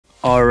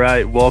All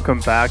right, welcome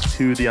back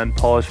to the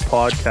Unpolished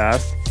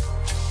Podcast.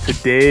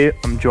 Today,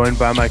 I'm joined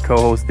by my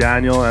co-host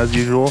Daniel, as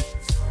usual,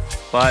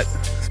 but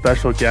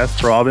special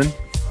guest Robin.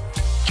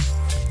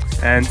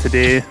 And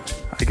today,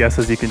 I guess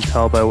as you can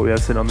tell by what we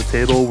have sitting on the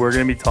table, we're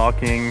going to be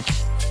talking,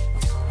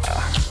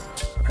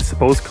 I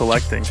suppose,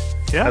 collecting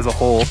as a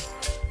whole.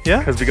 Yeah.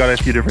 Because we got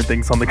a few different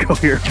things on the go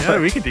here. Yeah,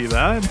 we could do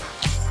that.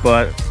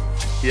 But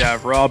yeah,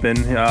 Robin,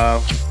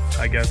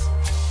 I guess,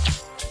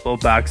 a little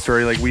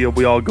backstory, like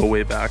we all go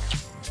way back.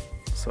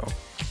 So,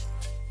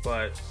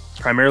 but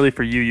primarily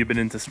for you, you've been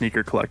into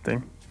sneaker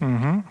collecting.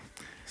 Mm-hmm.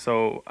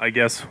 So I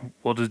guess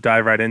we'll just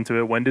dive right into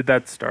it. When did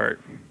that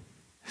start?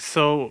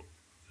 So,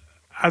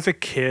 as a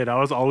kid, I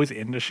was always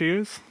into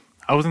shoes.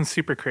 I wasn't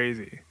super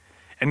crazy.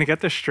 And to get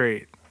this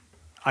straight,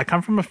 I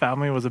come from a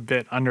family that was a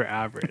bit under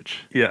average.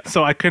 Yeah.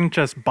 So I couldn't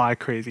just buy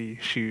crazy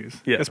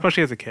shoes,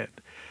 especially as a kid.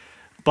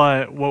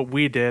 But what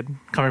we did,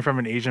 coming from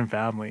an Asian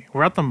family,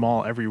 we're at the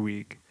mall every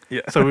week.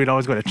 Yeah. So we'd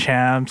always go to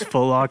Champs,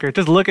 Foot Locker,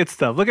 just look at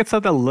stuff. Look at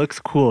stuff that looks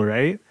cool,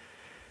 right?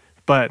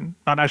 But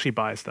not actually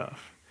buy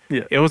stuff.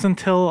 Yeah. It was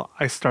until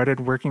I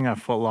started working at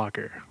Foot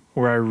Locker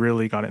where I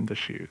really got into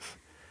shoes.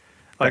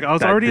 Like I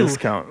was already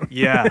discount.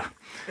 Yeah.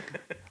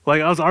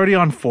 Like I was already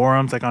on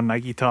forums, like on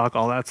Nike Talk,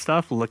 all that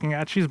stuff, looking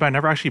at shoes, but I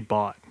never actually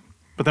bought.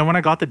 But then when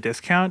I got the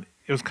discount,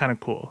 it was kind of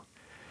cool.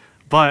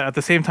 But at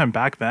the same time,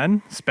 back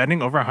then,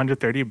 spending over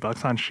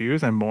 $130 on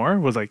shoes and more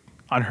was like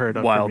unheard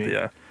of. Wild, for me.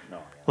 yeah.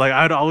 Like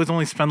I'd always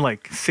only spend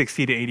like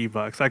 $60 to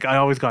 $80. Like I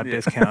always got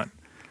discount.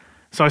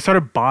 So I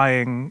started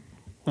buying.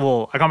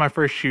 Well, I got my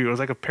first shoe. It was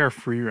like a pair of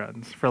free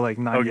runs for like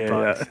 $90,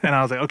 yeah. and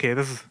I was like, okay,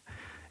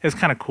 it's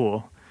kind of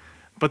cool.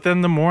 But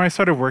then the more I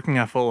started working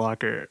at Foot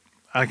Locker,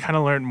 I kind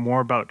of learned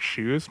more about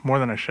shoes, more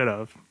than I should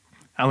have.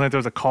 I learned there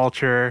was a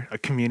culture, a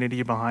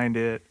community behind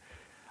it.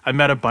 I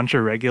met a bunch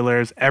of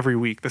regulars every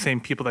week, the same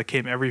people that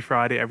came every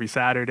Friday, every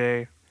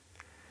Saturday.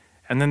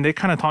 And then they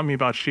kind of taught me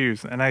about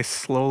shoes. And I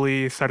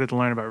slowly started to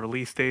learn about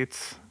release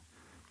dates.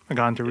 I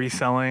got into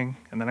reselling,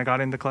 and then I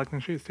got into collecting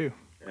shoes too.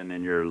 And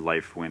then your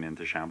life went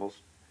into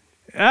shambles?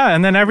 Yeah,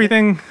 and then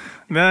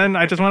then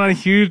I just went on a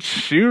huge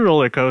shoe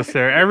roller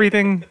coaster.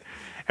 Everything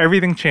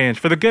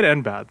changed, for the good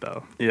and bad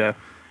though. Yeah.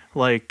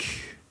 Like,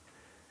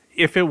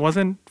 if it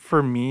wasn't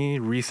for me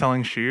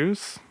reselling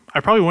shoes, I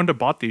probably wouldn't have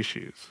bought these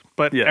shoes.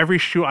 But every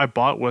shoe I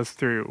bought was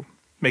through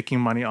making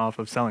money off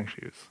of selling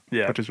shoes,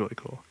 which is really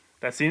cool.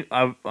 That seems.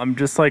 I'm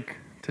just like,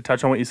 to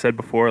touch on what you said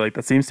before. Like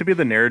that seems to be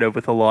the narrative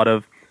with a lot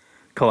of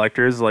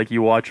collectors. Like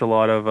you watch a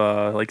lot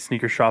of like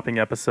sneaker shopping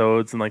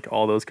episodes and like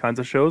all those kinds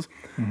of shows,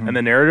 and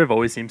the narrative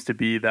always seems to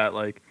be that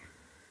like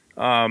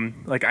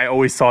I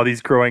always saw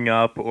these growing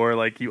up, or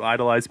like you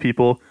idolize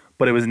people,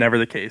 but it was never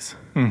the case.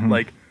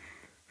 Like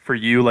for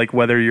you, like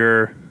whether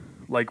you're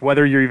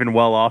even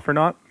well off or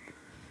not,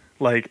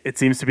 like it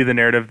seems to be the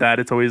narrative that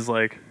it's always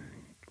like,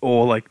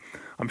 oh, like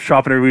I'm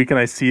shopping every week and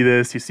I see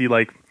this. You see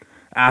like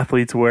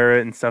athletes wear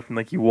it and stuff, and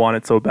like you want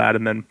it so bad,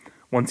 and then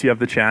once you have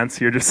the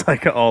chance, you're just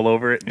like all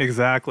over it.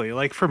 Exactly.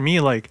 Like for me,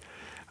 like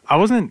I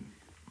wasn't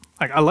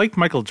like, I liked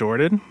Michael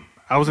Jordan.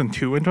 I wasn't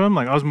too into him.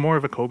 Like I was more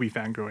of a Kobe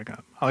fan growing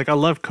up. Like I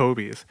loved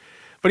Kobe's.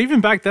 But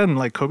even back then,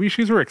 like Kobe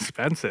shoes were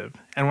expensive.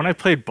 And when I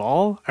played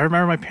ball, I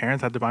remember my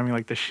parents had to buy me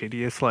like the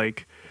shittiest,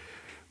 like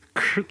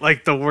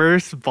the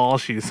worst ball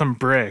shoes, some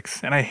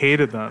bricks, and I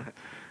hated them.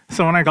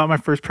 So when I got my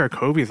first pair of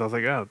Kobe's, I was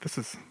like, oh, this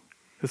is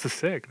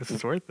sick. This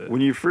is worth it.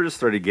 When you first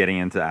started getting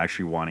into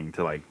actually wanting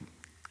to like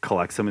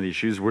collect some of these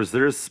shoes, was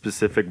there a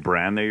specific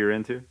brand that you're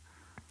into?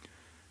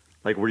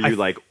 Like were you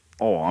like,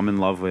 oh, I'm in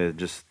love with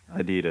just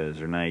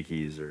Adidas or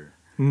Nikes or...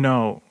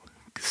 No.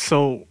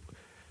 So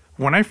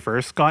when I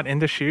first got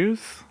into shoes,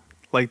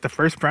 like the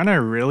first brand I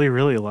really,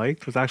 really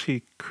liked was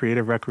actually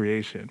Creative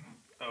Recreation.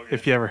 Okay.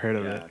 If you ever heard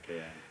of it. Okay,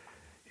 yeah.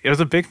 It was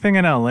a big thing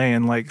in LA,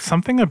 and like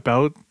something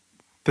about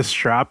the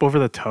strap over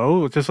the toe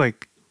was just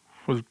like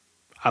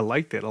I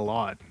liked it a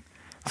lot.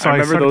 So I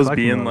remember those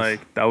being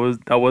like that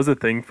was a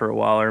thing for a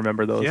while. I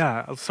remember those.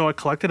 Yeah, so I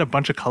collected a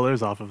bunch of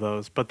colors off of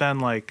those, but then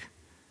like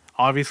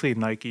obviously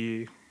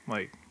Nike,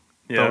 like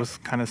those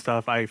kind of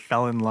stuff I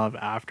fell in love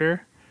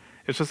after.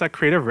 It's just that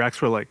Creative Recs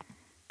were like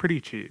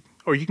pretty cheap,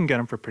 or you can get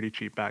them for pretty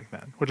cheap back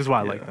then, which is why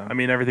I like them. I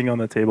mean, everything on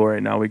the table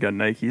right now we got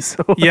Nike,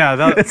 so yeah,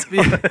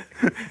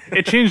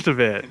 it changed a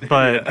bit,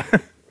 but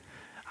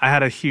I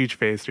had a huge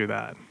phase through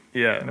that.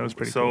 Yeah, and it was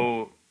pretty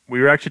cool. So we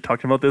were actually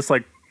talking about this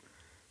like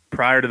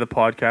prior to the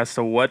podcast.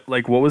 So what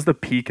was the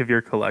peak of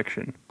your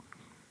collection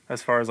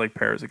as far as like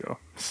pairs go?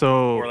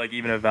 So, or like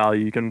even a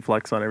value you can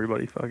flex on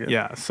everybody. Fuck it.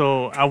 Yeah.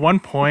 So at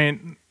one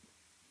point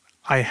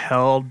I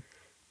held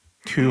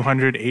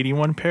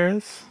 281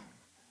 pairs,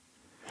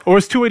 or it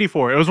was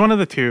 284. It was one of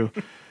the two,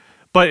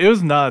 but it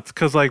was nuts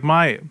because like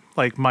my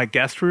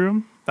guest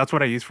room, that's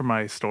what I used for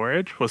my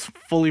storage, was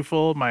fully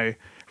full. My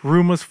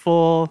room was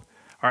full.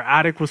 Our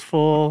attic was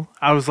full.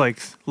 I was like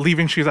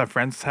leaving shoes at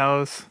friend's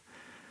house.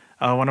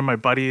 One of my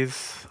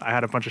buddies, I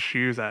had a bunch of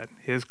shoes at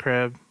his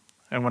crib.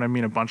 And when I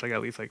mean a bunch, like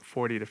at least like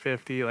 40 to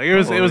 50. Like it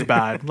was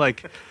bad.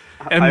 Like,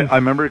 and I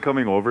remember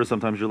coming over.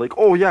 Sometimes you're like,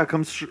 "Oh yeah,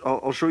 come.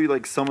 I'll show you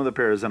like some of the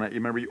pairs." And you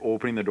remember you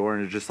opening the door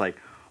and it's just like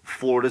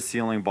floor to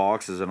ceiling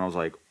boxes. And I was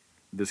like,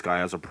 "This guy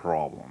has a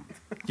problem."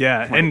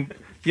 yeah, and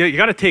yeah, you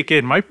got to take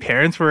in. My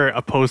parents were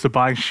opposed to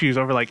buying shoes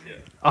over like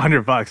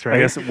 $100, right? I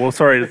guess. Well,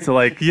 sorry to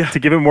like to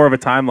give it more of a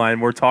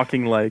timeline. We're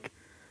talking like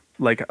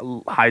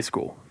high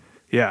school.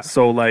 Yeah.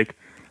 So like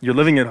you're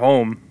living at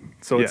home,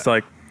 so it's Yeah.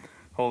 like,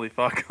 holy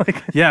fuck,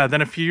 like Yeah,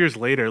 then a few years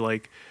later,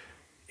 like,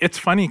 it's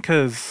funny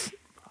because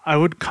I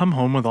would come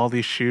home with all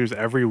these shoes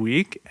every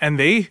week, and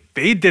they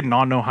did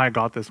not know how I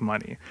got this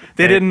money.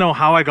 They didn't know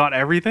how I got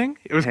everything.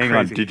 It was Hang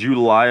crazy. on. Did you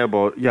lie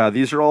about? Yeah,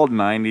 these are all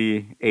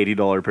 $90,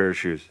 $80 pair of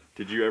shoes.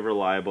 Did you ever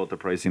lie about the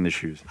pricing of the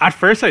shoes? At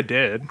first, I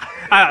did.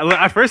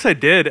 At first, I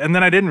did, and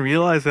then I didn't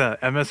realize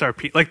that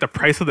MSRP, like the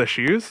price of the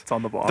shoes, it's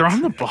on the box. they're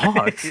on the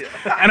box.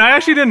 And I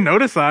actually didn't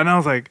notice that, and I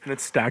was like, and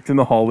it's stacked in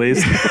the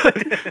hallways.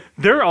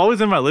 they're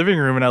always in my living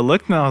room, and I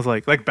looked, and I was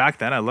like back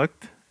then, I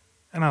looked,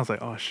 and I was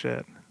like, oh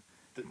shit.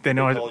 They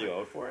know. call you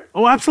out for it?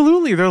 Oh,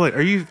 absolutely. They're like,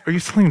 are you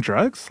selling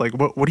drugs? Like,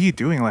 what are you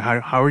doing? Like,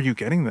 how are you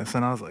getting this?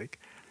 And I was like,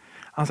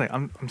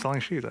 I'm selling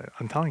shoes.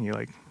 I'm telling you,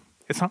 like,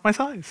 it's not my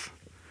size.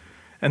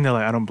 And they're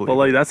like, I don't believe. But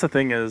like that's the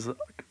thing is,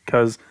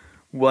 because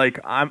like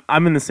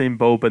I'm in the same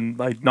boat, but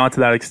like not to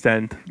that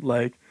extent.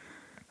 Like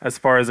as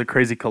far as a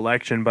crazy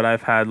collection, but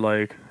I've had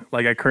like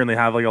I currently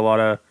have like a lot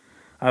of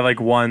I have like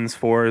ones,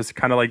 fours,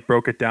 kind of like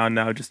broke it down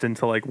now just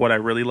into like what I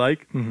really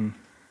like.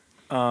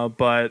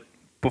 But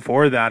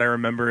before that, I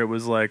remember it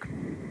was like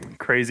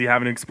crazy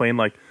having to explain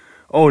like,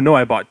 oh no,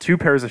 I bought 2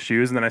 pairs of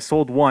shoes and then I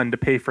sold one to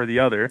pay for the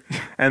other,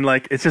 and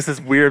like it's just this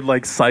weird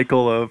like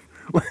cycle of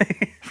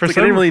like, For like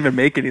I didn't really even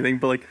make anything,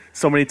 but like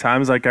so many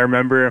times, like I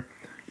remember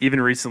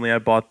even recently I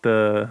bought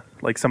the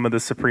like some of the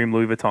Supreme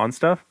Louis Vuitton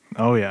stuff.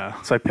 Oh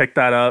yeah. So I picked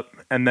that up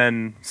and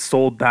then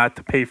sold that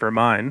to pay for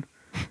mine,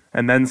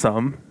 and then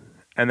some,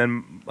 and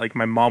then like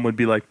my mom would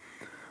be like,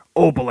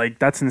 oh, but like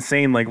that's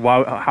insane. Like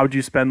how'd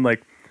you spend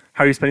like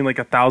how are you spending like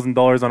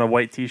 $1,000 on a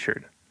white T-shirt?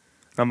 And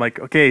I'm like,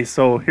 okay,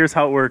 so here's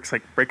how it works.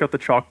 Like, break out the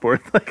chalkboard.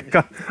 Like,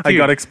 I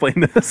got to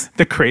explain this.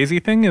 The crazy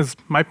thing is,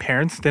 my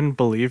parents didn't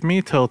believe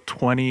me till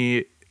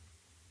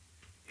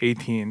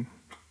 2018,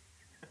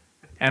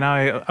 and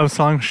I was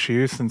selling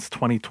shoes since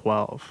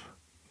 2012.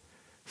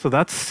 So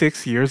that's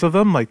 6 years of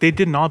them. Like, they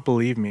did not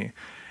believe me.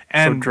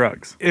 And so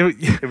drugs.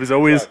 It was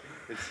always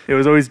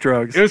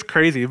drugs. It was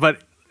crazy.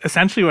 But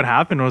essentially, what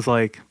happened was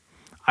like,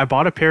 I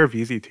bought a pair of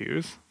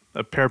VZ2s,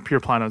 a pair of Pure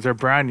Planos. They're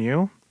brand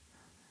new.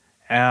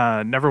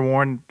 Never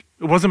worn.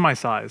 It wasn't my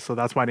size, so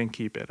that's why I didn't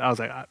keep it. I was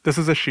like, this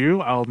is a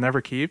shoe I'll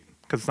never keep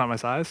because it's not my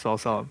size, so I'll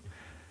sell them.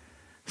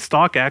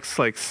 StockX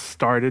like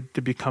started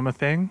to become a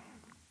thing.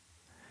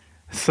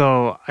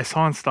 So I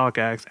saw on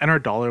StockX, and our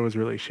dollar was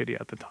really shitty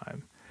at the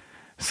time.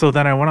 So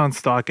then I went on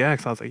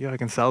StockX. I was like, yeah, I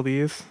can sell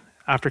these.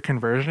 After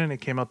conversion, it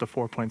came out to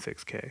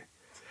 4.6K.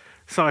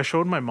 So I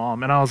showed my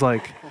mom, and I was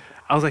like,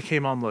 hey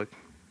mom, look,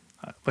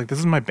 like this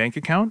is my bank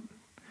account.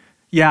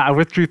 Yeah, I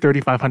withdrew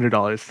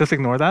 $3,500. Just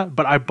ignore that.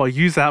 But I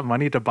used that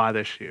money to buy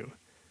this shoe.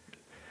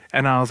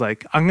 And I was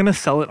like, I'm going to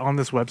sell it on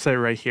this website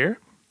right here.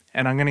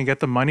 And I'm going to get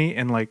the money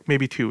in like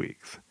maybe 2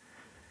 weeks.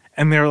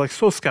 And they were like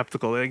so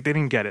skeptical. Like they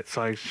didn't get it.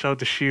 So I showed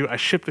the shoe. I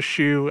shipped the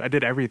shoe. I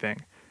did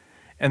everything.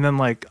 And then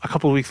like a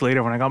couple of weeks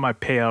later when I got my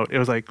payout, it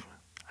was like,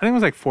 I think it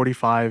was like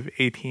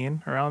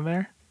 45.18 around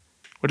there.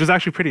 Which is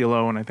actually pretty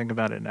low when I think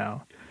about it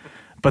now.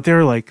 But they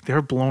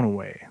were blown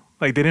away.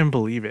 Like, they didn't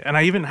believe it. And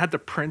I even had to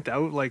print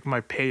out, like, my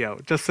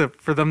payout just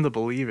for them to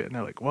believe it. And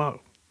they're like, whoa.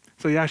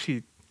 So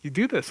you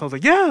do this? I was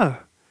like, yeah.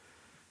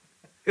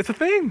 It's a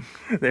thing.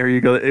 There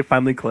you go. It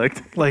finally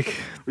clicked. Like,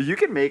 You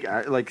can make,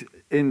 like,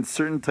 in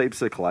certain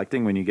types of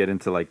collecting, when you get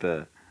into, like,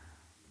 the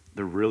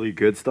really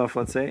good stuff,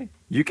 let's say,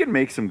 you can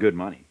make some good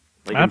money.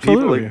 Like,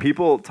 absolutely.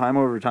 People, time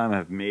over time,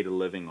 have made a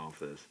living off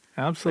this.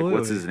 Absolutely. Like,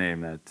 what's his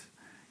name? That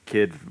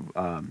kid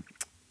that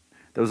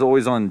was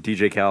always on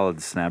DJ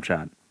Khaled's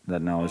Snapchat.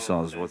 That now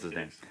sells. What's his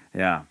name?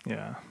 Yeah.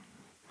 Yeah.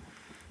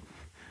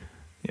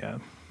 Yeah.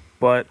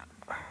 But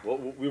Well,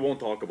 we won't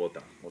talk about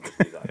that. We'll just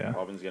leave that. Yeah.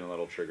 Robin's getting a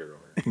little triggered over.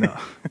 No.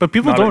 But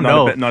people don't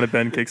know. Not a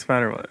Ben Kicks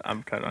fan or what?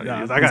 I'm kind of.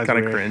 Yeah, he's that guy's kind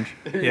of weird.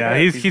 cringe. Yeah,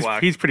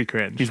 whack. he's pretty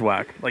cringe. He's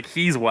whack. Like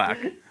he's whack.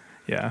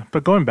 Yeah.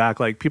 But going back,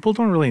 like people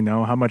don't really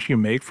know how much you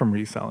make from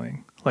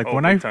reselling. Like Oh,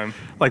 when big time.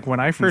 when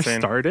I first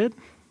Insane. started,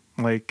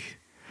 like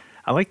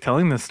I like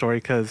telling this story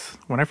because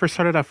when I first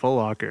started at Foot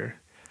Locker,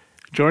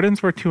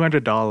 Jordans were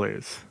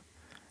 $200.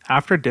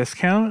 After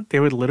discount, they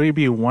would literally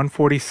be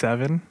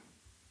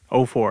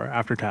 $147.04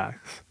 after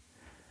tax.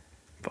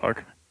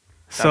 Fuck.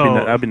 So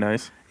That'd be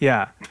nice.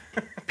 yeah,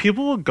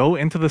 people will go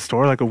into the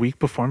store like a week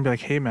before and be like,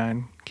 "Hey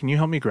man, can you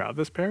help me grab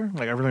this pair?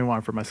 Like I really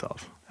want it for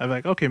myself." I'd be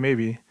like, "Okay,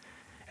 maybe,"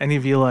 and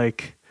he'd be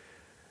like,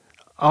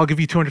 "I'll give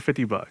you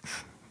 $250,"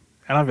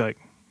 and I'd be like,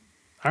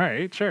 "All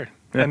right, sure."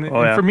 Yeah. And, Oh,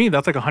 and yeah. for me,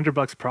 that's like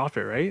 $100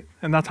 profit, right?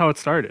 And that's how it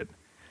started.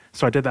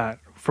 So I did that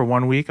for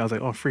 1 week. I was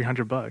like, "Oh,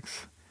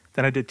 $300."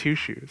 Then I did 2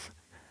 shoes.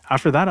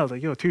 After that, I was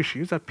like, "Yo, 2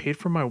 shoes? I paid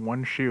for my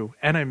 1 shoe,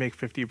 and I make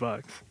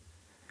 $50."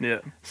 Yeah.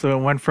 So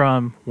it went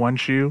from 1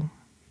 shoe,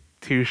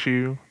 2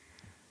 shoe,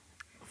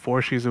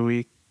 4 shoes a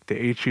week to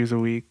 8 shoes a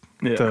week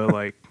Yeah. to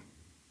like,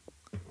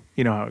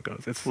 you know how it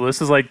goes. It's Well,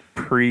 this is like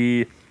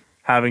pre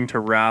having to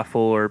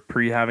raffle or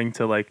pre having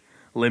to like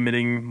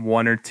limiting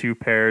 1 or 2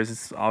 pairs.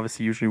 It's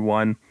obviously usually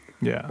 1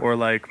 yeah. or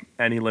like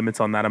any limits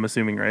on that, I'm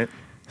assuming, right?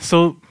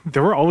 So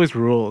there were always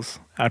rules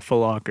at Foot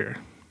Locker.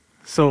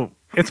 So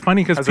it's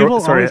funny because Has there,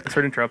 people sorry, always,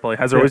 sorry to interrupt, Ollie.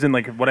 Has there Yeah. always been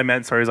like what I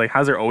meant? Sorry, is like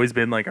has there always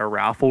been like a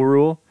raffle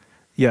rule?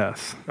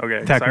 yes. Okay,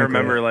 'cause I Technically,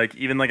 remember yeah. like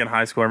even like in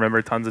high school, I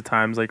remember tons of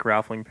times like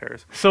raffling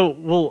pairs. So,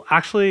 well,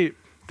 actually,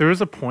 there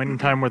was a point in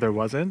time where there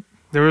wasn't.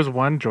 There was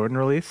one Jordan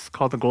release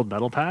called the Gold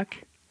Medal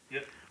Pack.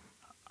 Yep.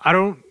 I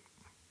don't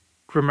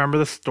remember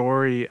the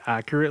story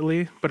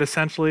accurately, but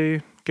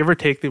essentially, give or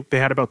take, they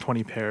had about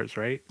 20 pairs,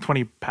 right?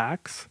 20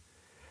 packs.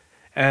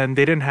 And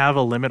they didn't have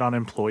a limit on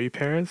employee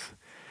pairs.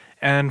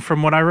 And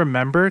from what I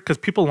remember, because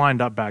people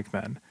lined up back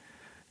then,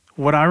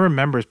 what I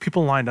remember is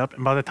people lined up,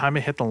 and by the time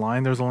it hit the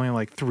line, there was only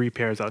like 3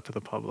 pairs out to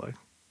the public,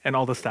 and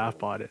all the staff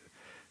bought it.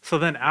 So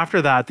then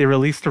after that, they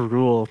released a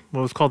rule,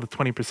 what was called the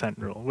 20%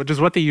 rule, which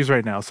is what they use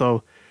right now.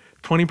 So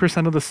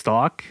 20% of the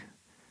stock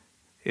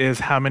is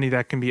how many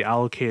that can be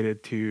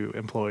allocated to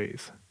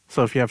employees.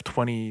 So if you have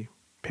 20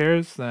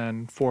 pairs,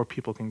 then 4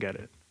 people can get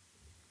it.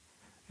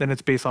 Then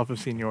it's based off of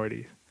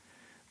seniority.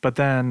 But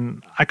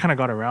then I kind of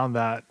got around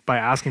that by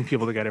asking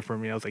people to get it for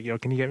me. I was like, yo,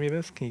 can you get me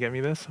this? Can you get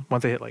me this?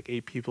 Once I hit like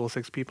 8 people,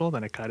 6 people,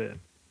 then I cut it.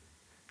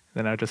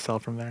 Then I just sell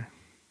from there.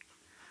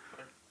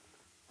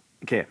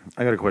 Okay,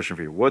 I got a question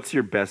for you. What's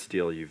your best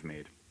deal you've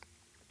made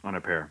on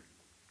a pair?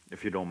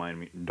 If you don't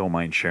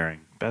mind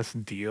sharing.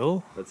 Best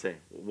deal? Let's say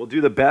we'll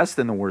do the best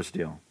and the worst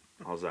deal.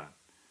 How's that?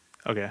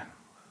 Okay.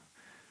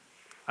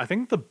 I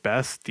think the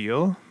best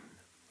deal,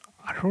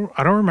 I don't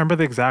remember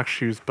the exact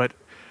shoes, but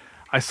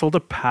I sold a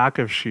pack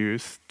of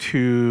shoes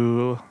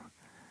to,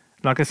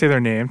 I'm not gonna say their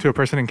name, to a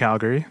person in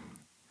Calgary.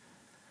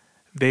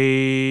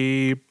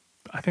 I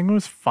think it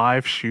was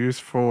 5 shoes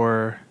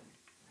for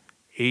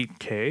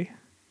 $8K.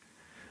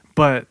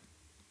 But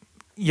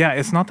yeah,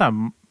 it's not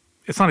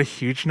a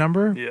huge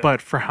number, Yeah.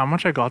 but for how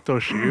much I got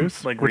those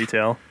shoes, Like which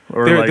retail,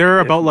 or they're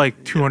like about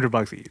like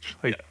 $200 each,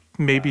 like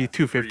maybe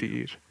 $250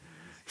 each.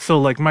 So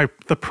like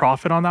the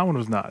profit on that one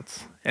was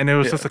nuts, and it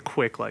was Yeah. just a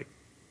quick like,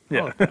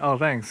 Yeah. oh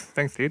thanks,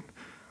 dude.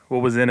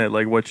 What was in it?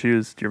 Like what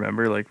shoes? Do you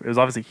remember? Like it was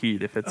obviously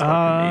Heat. If it's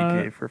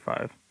fucking 8K for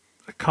 5.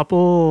 A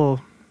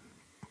couple,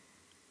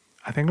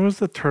 I think it was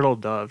the Turtle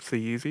Doves, the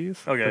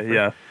Yeezys. Okay,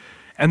 yeah.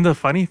 And the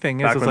funny thing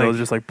Back is when like, those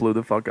just like blew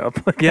the fuck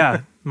up. Like,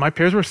 yeah, my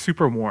pairs were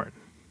super worn.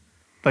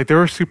 Like they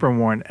were super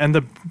worn. And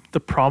the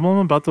problem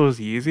about those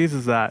Yeezys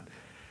is that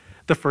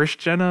the first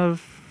gen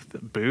of the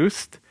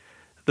Boost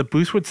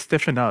would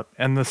stiffen up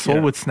and the sole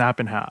Yeah. would snap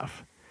in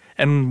half.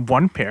 And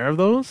one pair of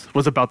those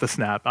was about to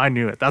snap. I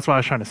knew it. That's why I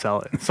was trying to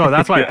sell it. So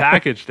that's why I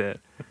packaged it.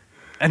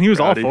 And he was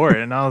Rowdy. all for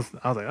it. And I was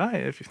like, all right,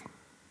 if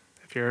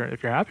you're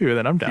happy with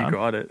it, I'm you down.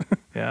 got it.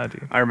 Yeah,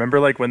 dude. I remember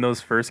like when those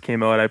first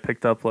came out, I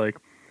picked up like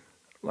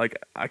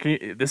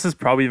this is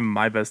probably even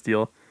my best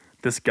deal.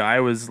 This guy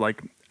was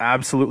like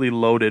absolutely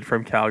loaded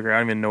from Calgary. I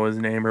don't even know his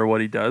name or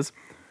what he does.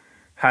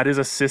 Had his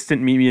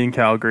assistant meet me in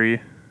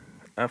Calgary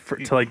to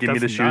like give me the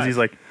That's shoes. nuts. He's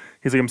like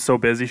I'm so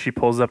busy. She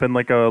pulls up in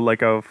like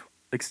a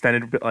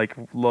extended like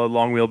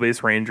long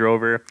wheelbase Range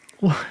Rover.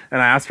 And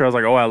I asked her, I was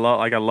like, oh, I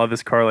love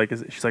this car. Like,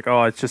 she's like,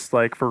 oh, it's just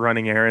like for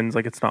running errands.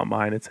 Like, it's not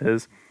mine, it's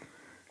his.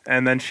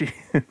 And then he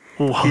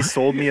What?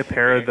 sold me a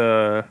pair of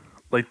the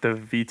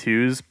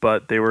V2s,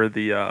 but they were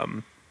the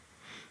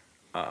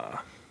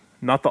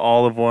not the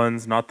olive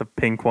ones, not the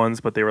pink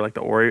ones, but they were like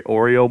the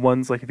Oreo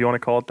ones, like if you want to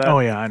call it that. Oh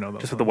yeah, I know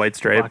those. Just with the ones. white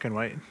stripe. Black and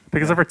white.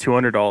 Because they're for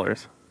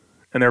 $200,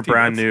 and they're Dude,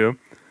 brand that's- new.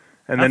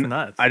 And that's then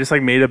nuts. I just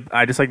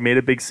made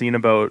a big scene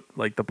about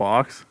like the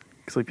box,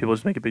 because like people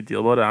just make a big deal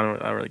about it. I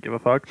don't really give a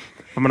fuck.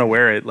 If I'm gonna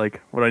wear it, like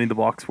what do I need the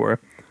box for?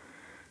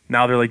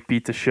 Now they're like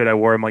beat to shit. I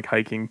wore them like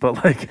hiking,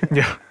 but like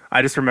Yeah.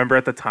 I just remember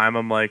at the time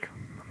I'm like,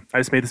 I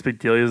just made this big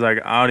deal. He was like,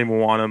 I don't even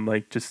want them.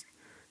 Like just,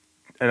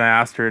 and I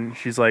asked her, and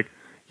she's like,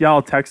 yeah,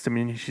 I'll text him.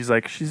 And she's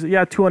like,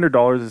 yeah,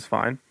 $200 is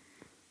fine.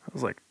 I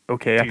was like,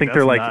 okay. I Dude, think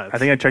they're that's like, nuts. I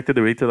think I checked it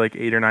the week. They're like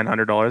 $800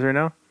 or $900 right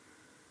now.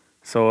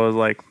 So I was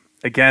like,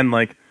 again,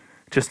 like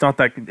just not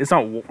that. It's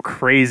not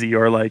crazy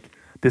or like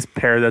this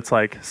pair that's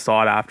like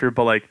sought after,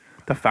 but like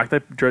the fact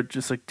that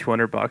just like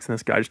 $200 and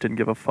this guy just didn't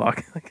give a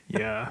fuck. Like,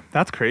 Yeah,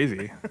 that's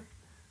crazy.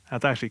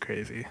 That's actually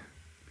crazy.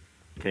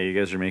 Okay, you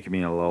guys are making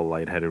me a little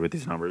lightheaded with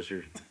these numbers.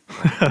 You're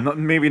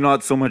maybe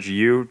not so much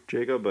you,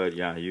 Jacob, but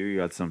yeah, you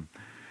got some.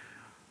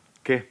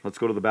 Okay, let's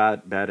go to the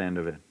bad end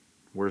of it.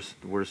 Worst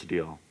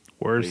deal.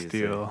 Worst Please say.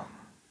 deal.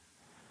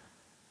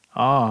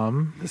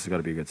 This has got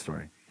to be a good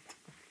story.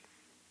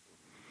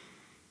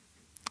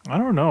 I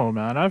don't know,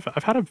 man. I've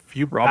had a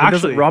few.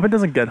 Robin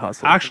doesn't get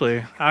hustled.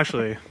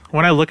 Actually,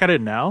 when I look at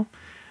it now,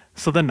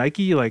 so the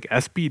Nike like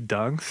SB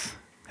Dunks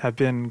have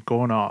been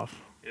going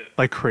off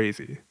like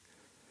crazy.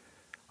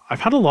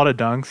 I've had a lot of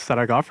Dunks that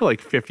I got for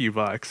like $50,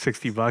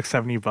 $60,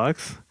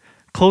 $70,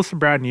 close to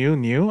brand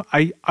new.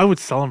 I would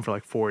sell them for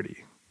like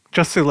 40,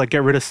 just to like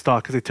get rid of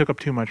stock because they took up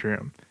too much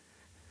room.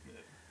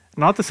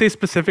 not to say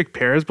specific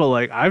pairs, but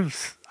like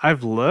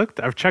I've looked,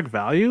 I've checked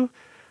value.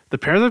 The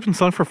pairs I've been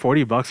selling for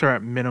 $40 are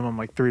at minimum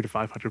like $300 to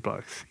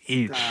 $500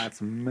 each.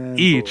 That's mental.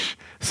 Each.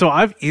 So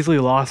I've easily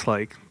lost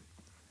like,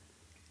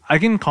 I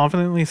can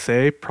confidently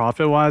say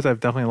profit wise, I've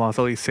definitely lost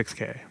at least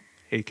 6K,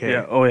 8K.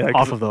 Yeah. Oh yeah. 'Cause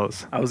off of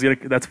those.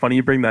 That's funny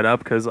you bring that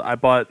up because I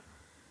bought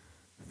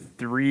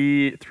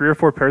three or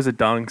four pairs of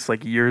Dunks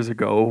like years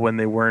ago when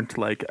they weren't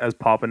like as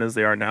poppin' as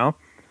they are now.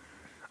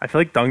 I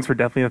feel like Dunks were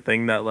definitely a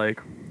thing that like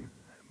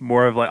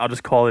more of like, I'll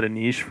just call it a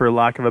niche for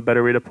lack of a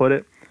better way to put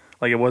it.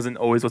 Like it wasn't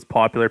always what's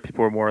popular.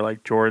 People were more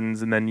like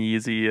Jordans and then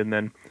Yeezy and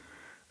then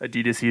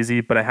Adidas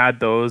Yeezy. But I had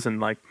those and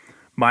like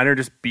mine are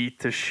just beat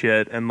to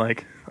shit. And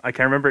like I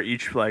can't remember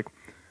each like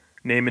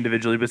name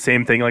individually, but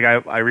same thing. Like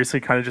I recently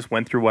kind of just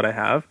went through what I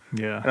have.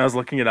 Yeah. And I was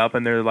looking it up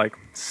and they're like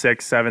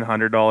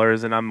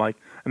 $600-$700 and I'm like,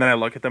 and then I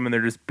look at them and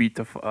they're just beat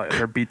to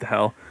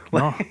hell.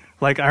 No.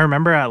 Like I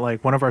remember at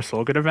like one of our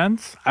Soul Good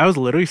events, I was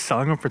literally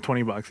selling them for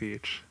 $20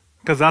 each.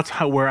 Because that's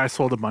where I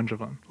sold a bunch of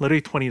them.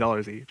 Literally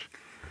 $20 each.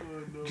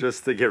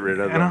 Just to get rid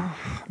of And them.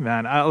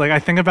 man, I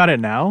think about it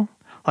now.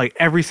 Like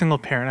every single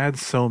parent, I had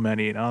so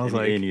many, and I was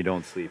like, and you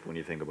don't sleep when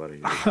you think about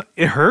it.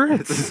 it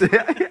hurts.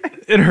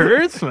 It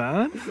hurts,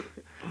 man.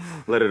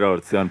 Let it out.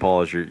 It's the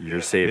unpolished. You're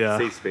safe. Yeah.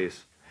 Safe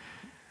space.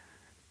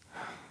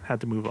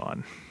 Had to move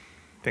on.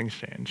 Things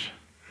change.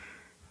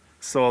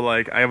 So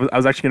like I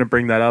was actually gonna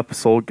bring that up,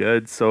 Soul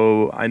Good.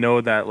 So I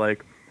know that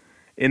like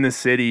in the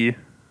city,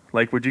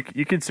 like would you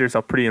consider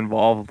yourself pretty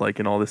involved like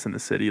in all this in the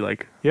city,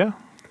 like Yeah.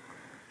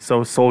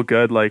 so Soul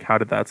Good, like how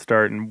did that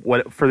start and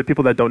what for the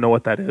people that don't know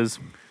what that is,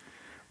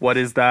 what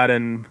is that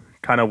and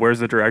kind of where's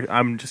the direct?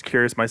 I'm just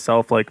curious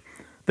myself, like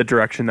the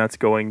direction that's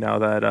going now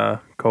that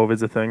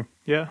COVID's a thing.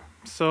 Yeah.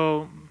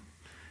 So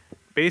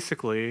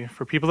basically,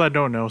 for people that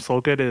don't know,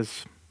 Soul Good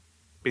is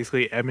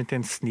basically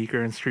Edmonton's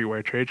sneaker and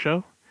streetwear trade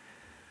show.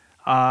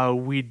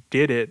 We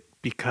did it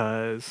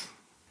because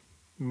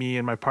me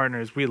and my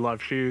partners, we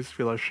love shoes,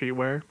 we love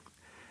streetwear,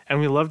 and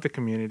we love the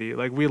community.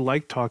 Like we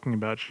like talking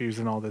about shoes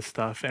and all this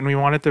stuff, and we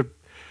wanted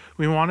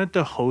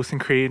to host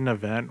and create an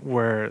event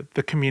where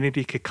the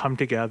community could come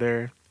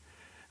together,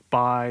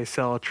 buy,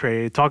 sell,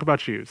 trade, talk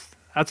about shoes.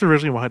 That's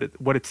originally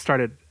what it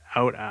started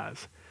out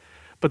as.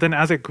 But then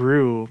as it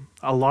grew,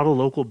 a lot of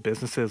local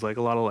businesses, like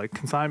a lot of like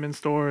consignment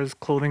stores,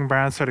 clothing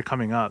brands started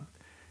coming up.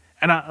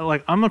 And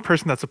I'm a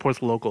person that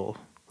supports local.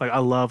 Like I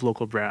love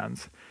local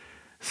brands.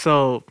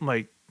 So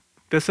like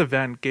this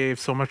event gave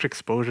so much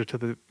exposure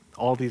to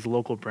all these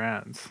local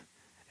brands.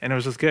 And it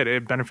was just good.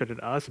 It benefited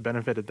us, it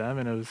benefited them,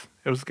 and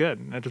it was good.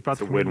 And it just brought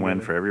It's a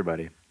win-win for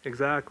everybody.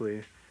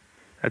 Exactly.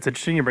 That's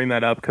interesting you bring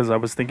that up because I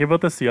was thinking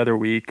about this the other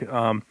week.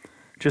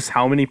 Just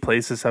how many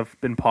places have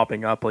been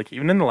popping up, like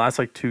even in the last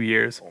like 2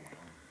 years.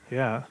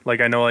 Yeah.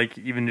 Like I know, like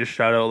even just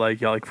shout out,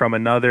 like like From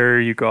Another,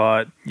 you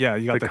got Yeah,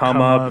 you got the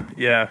Come Up.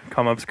 Yeah,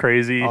 Come Up's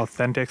crazy.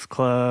 Authentics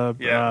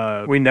Club.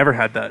 Yeah, we never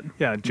had that.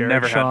 Yeah, Jared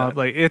Never had Shop. that.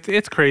 Like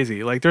it's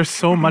crazy. Like there's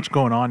so much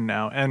going on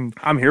now, and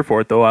I'm here for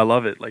it though. I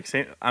love it. Like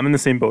I'm in the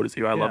same boat as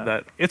you. I love yeah.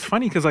 that. It's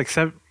funny because like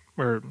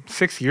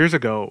 6 years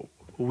ago,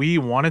 we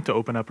wanted to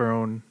open up our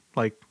own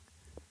like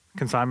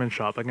consignment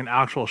shop, like an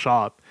actual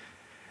shop,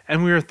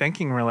 and we were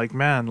thinking, we're like,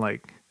 man,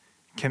 like,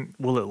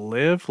 will it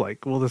live?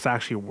 Like, will this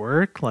actually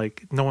work?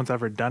 Like, no one's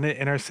ever done it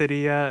in our city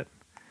yet.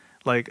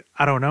 Like,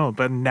 I don't know.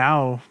 But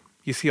now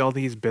you see all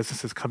these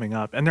businesses coming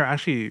up, and they're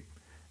actually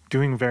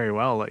doing very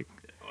well. Like,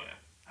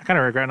 I kind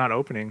of regret not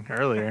opening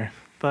earlier,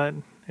 but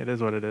it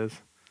is what it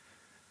is.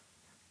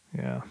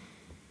 Yeah.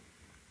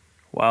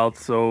 Wild.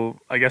 So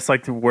I guess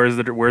like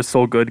where's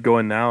Soul Good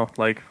going now?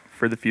 Like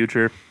for the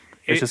future,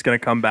 it's just gonna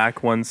come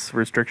back once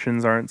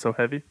restrictions aren't so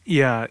heavy.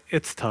 Yeah,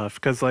 it's tough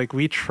because like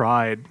we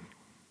tried.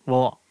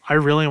 Well, I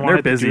really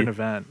wanted to do an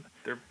event.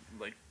 They're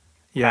like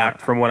Yeah,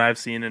 packed from what I've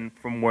seen and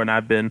from when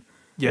I've been.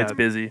 yeah, It's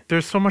busy.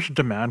 There's so much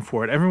demand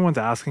for it. Everyone's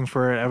asking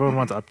for it. Everyone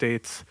wants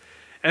updates.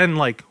 And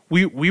like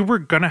we were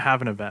gonna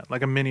have an event,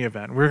 like a mini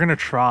event. We were gonna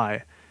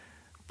try,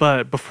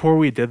 but before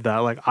we did that,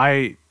 like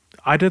I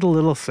did a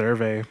little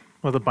survey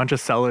with a bunch of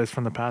sellers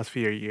from the past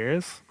few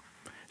years,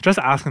 just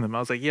asking them. I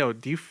was like, "Yo,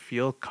 do you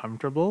feel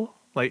comfortable?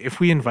 Like, if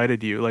we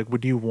invited you, like,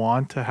 would you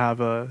want to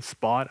have a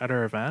spot at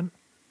our event?"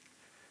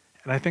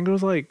 And I think it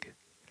was like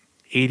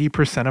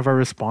 80% of our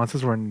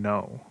responses were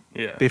no.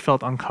 Yeah. They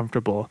felt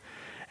uncomfortable,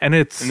 and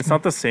it's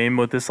not the same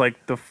with this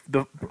like the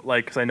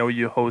like because I know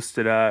you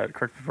hosted at,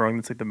 correct me if I'm wrong,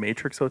 it's like the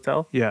Matrix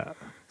Hotel. yeah.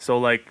 So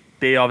like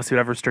they obviously would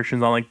have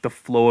restrictions on like the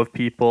flow of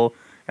people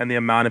and the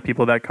amount of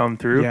people that come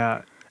through.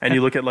 Yeah. And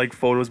you look at like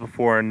photos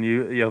before, and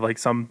you have like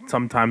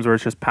sometimes where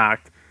it's just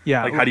packed.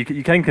 Yeah. Like how do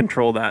you can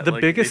control that? The like,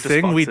 biggest it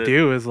just thing we fucks it.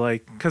 do is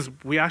like, because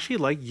we actually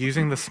like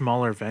using the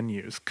smaller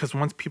venues, because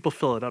once people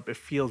fill it up, it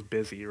feels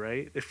busy,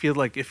 right? It feels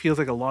like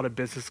a lot of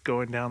business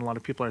going down, a lot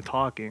of people are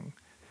talking.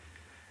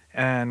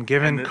 And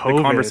given And COVID,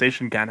 the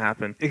conversation can't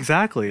happen.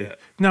 exactly. Yeah.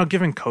 Now,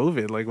 given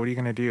COVID, like, what are you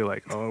gonna do?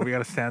 Like, oh, we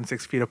gotta stand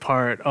 6 feet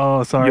apart.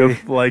 Oh, sorry. You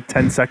have like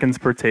 10 seconds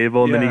per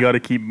table, and then you Yeah. got to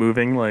keep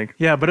moving. Like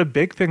Yeah, but a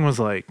big thing was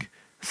like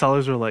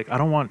sellers were like, I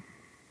don't want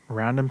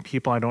random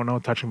people I don't know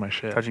touching my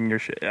shit. Touching your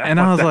shit. Yeah, And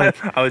I was that.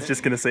 like, I was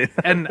just gonna say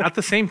that. and at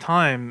the same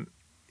time,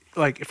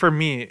 like for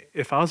me,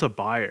 if I was a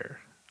buyer,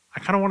 I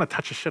kind of want to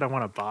touch the shit I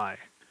want to buy.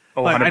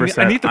 Oh, Like,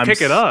 100%. I need to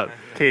pick it up.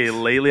 Okay,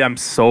 lately I'm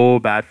so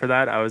bad for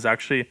that. I was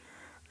actually,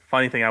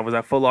 funny thing, I was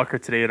at Foot Locker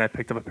today and I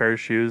picked up a pair of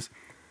shoes,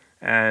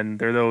 and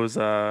they're those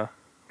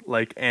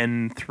like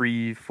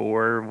N3,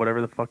 4,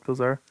 whatever the fuck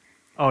those are.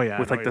 Oh yeah,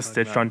 With I know like what the you're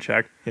stitched talking on about.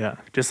 check. Yeah,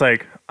 Just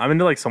like I'm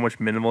into like so much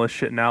minimalist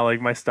shit now.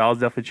 Like my style's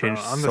definitely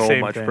changed I'm the so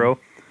same much, thing. bro.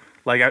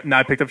 Like now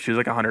I picked up shoes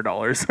like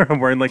 $100. I'm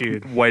wearing like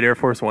Dude. white Air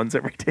Force Ones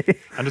every day.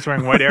 I'm just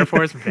wearing white Air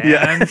Force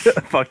Vans. Yeah,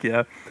 fuck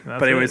yeah. That's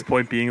But anyways, it.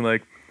 point being,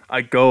 like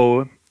I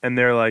go and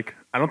they're like,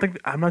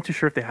 I'm not too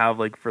sure if they have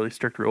like really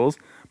strict rules.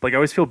 But like I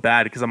always feel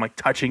bad because I'm like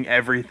touching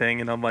everything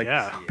and I'm like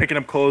Yeah. picking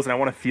up clothes and I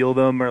want to feel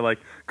them, or like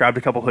grabbed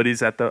a couple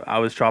hoodies I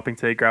was shopping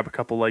today, grab a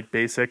couple like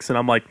basics and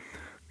I'm like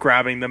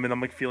grabbing them and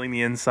I'm like feeling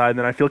the inside, and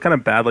then I feel kind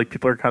of bad, like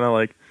people are kind of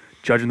like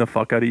judging the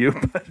fuck out of you.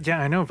 But Yeah,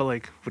 I know, but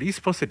like, what are you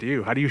supposed to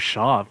do? How do you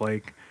shop?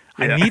 Like,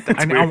 Yeah, I need.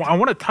 it's I weird.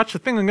 want to touch the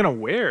thing I'm gonna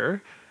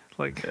wear.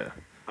 Like, yeah.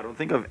 I don't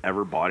think I've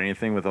ever bought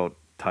anything without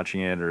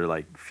touching it or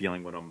like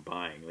feeling what I'm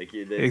buying. Like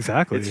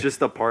Exactly. it's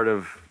just a part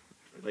of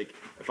like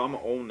if I'm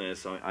gonna own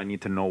this, I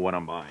need to know what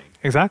I'm buying,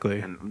 exactly.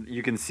 and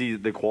you can see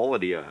the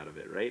quality out of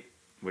it, right?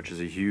 Which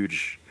is a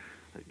huge,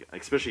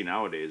 especially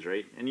nowadays,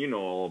 right? And you know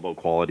all about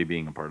quality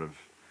being a part of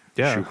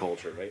Yeah. shoe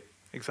culture, right?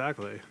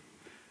 Exactly.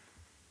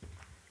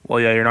 Well,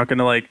 yeah, you're not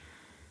gonna like.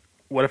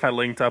 What if I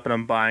linked up and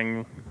I'm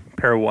buying a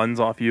pair of ones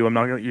off you?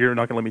 You're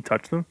not gonna let me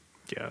touch them.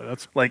 Yeah,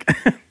 that's Like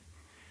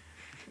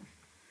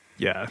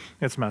yeah,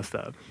 it's messed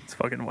up. it's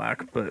fucking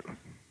whack. But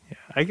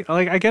Yeah,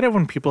 I get it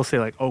when people say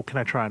like, "Oh, can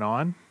I try it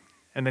on?"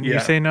 And then you Yeah.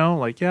 say no.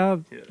 Like, yeah,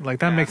 like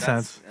that makes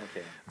sense.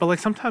 Okay. But like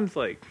sometimes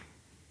like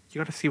you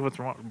got to see what's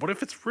wrong. What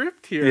if it's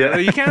ripped here? Yeah.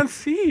 Like, you can't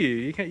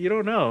see. You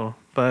don't know.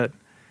 But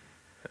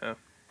Yeah.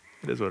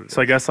 it is what it is.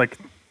 so I guess like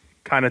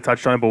kind of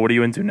touched on it. But what are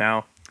you into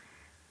now?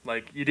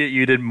 Like you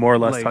did more or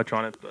less Like- touch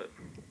on it, but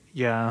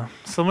Yeah,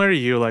 similar to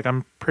you, like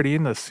I'm pretty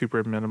into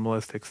super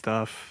minimalistic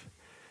stuff.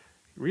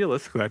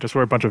 Realistically, I just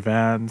wear a bunch of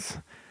Vans.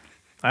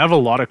 I have a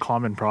lot of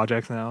common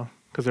projects now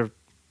because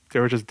they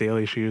were just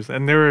daily shoes,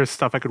 and there was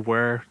stuff I could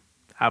wear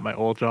at my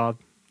old job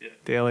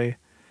daily.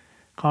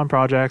 Common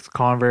projects,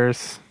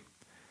 Converse,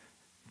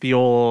 the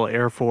old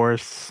Air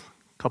Force,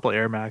 couple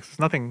Air Maxes.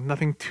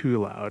 Nothing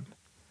too loud.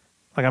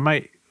 Like I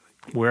might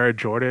wear a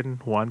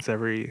Jordan once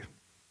every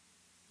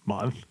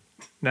month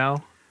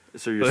now.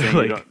 So you're saying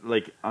Like- you don't,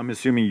 like I'm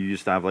assuming you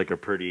used to have like a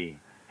pretty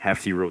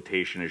hefty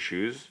rotation of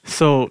shoes.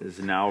 So Is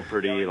now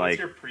pretty like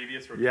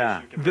previous rotation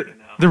Yeah.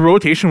 the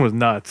rotation was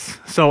nuts.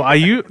 So I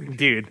used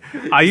to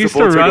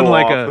supposed run go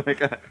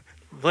like off,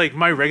 like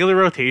my regular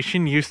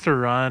rotation used to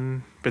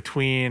run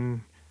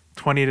between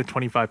 20 to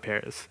 25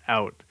 pairs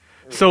out.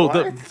 So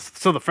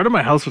the front of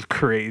my house was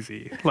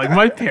crazy. Like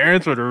my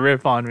parents would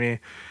rip on me,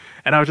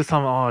 and I would just tell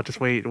them, "Oh,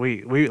 just wait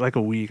like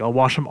a week. I'll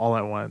wash them all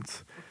at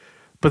once."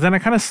 But then I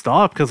kind of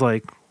stopped because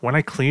like when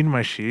I cleaned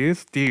my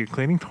shoes, dude,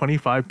 cleaning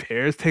 25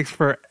 pairs takes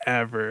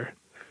forever.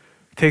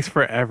 It takes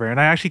forever, and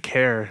I actually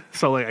care.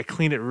 So like I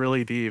clean it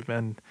really deep,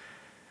 and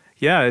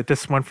yeah, it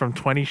just went from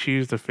 20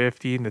 shoes to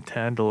 15 to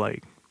 10 to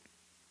like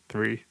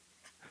 3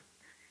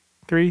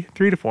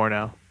 to 4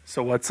 now.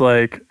 So what's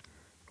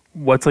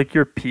like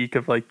your peak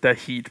of like the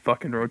heat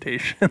fucking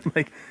rotation?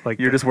 like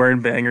you're just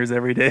wearing bangers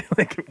every day.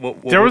 Like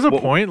what There was a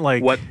point,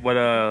 like- what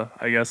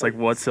I guess like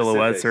what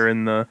silhouettes Specifics. are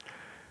in the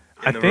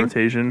I think-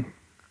 rotation?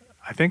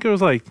 I think it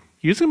was like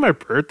usually my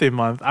birthday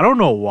month. I don't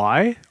know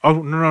why.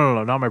 Oh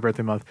no, not my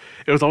birthday month.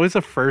 It was always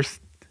the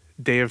first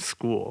day of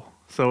school.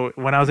 So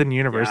when I was in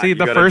university, you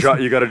the gotta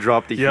first you got to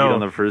drop the heat Yo, on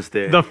the first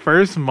day. the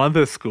first month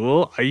of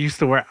school, I used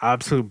to wear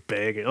absolute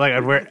bag. Like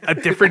I'd wear a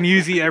different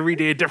Yeezy every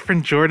day, a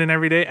different Jordan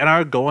every day, and I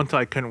would go until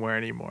I couldn't wear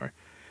anymore.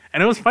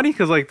 And it was funny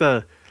because like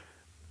I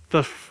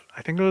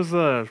think it was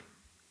the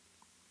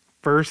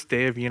first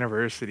day of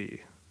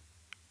university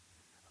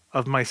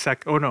of my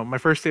my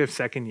first day of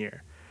second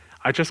year.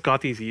 I just got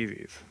these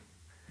Yeezys,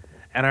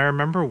 and I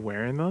remember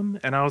wearing them,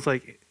 and I was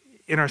like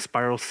in our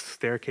spiral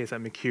staircase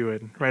at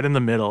McEwen, right in the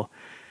middle.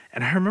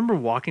 And I remember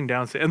walking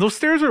down, and those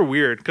stairs are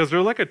weird because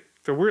they're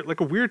weird,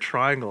 like a weird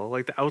triangle.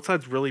 Like the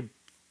outside's really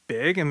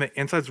big and the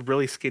inside's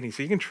really skinny,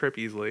 so you can trip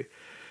easily.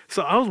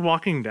 So I was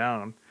walking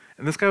down,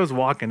 and this guy was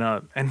walking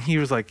up, and he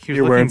was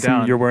looking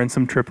down. You're wearing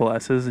some triple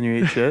S's and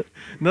you ate shit.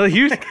 No,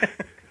 he was.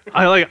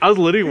 I was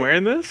literally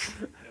wearing this.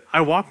 I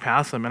walk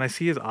past him and I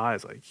see his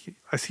eyes. Like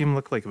I see him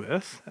look like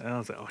this, and I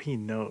was like, "Oh, he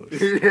knows."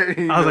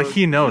 I was like,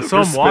 "He knows." So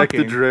I'm Respect walking.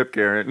 the drip,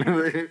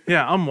 Karen.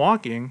 Yeah, I'm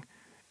walking,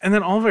 and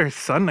then all of a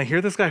sudden I hear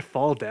this guy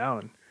fall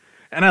down,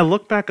 and I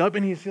look back up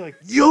and he's like,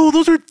 "Yo,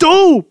 those are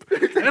dope!"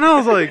 And I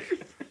was like,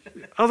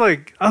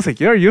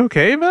 "Yo, are you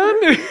okay, man?"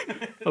 I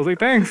was like,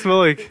 "Thanks," but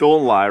like,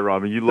 Don't lie,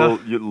 Robin. You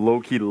low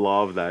key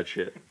love that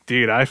shit.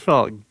 dude, I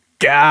felt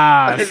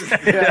gassed.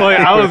 Like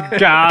I was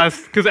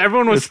gassed because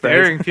everyone was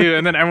staring too,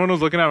 and then everyone was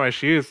looking at my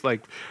shoes,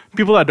 like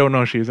people that don't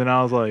know shoes, and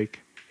I was like,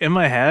 in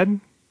my head,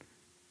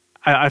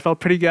 I felt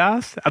pretty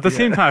gassed. At the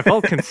same time, I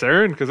felt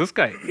concerned because this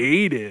guy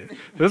ate it.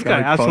 This guy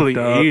Got absolutely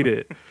fucked up. ate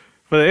it.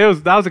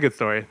 But that was a good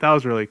story. That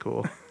was really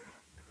cool.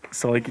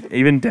 So like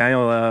even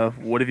Daniel,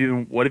 what have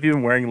you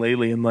been wearing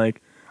lately? And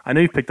like I know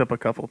you've picked up a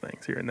couple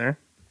things here and there.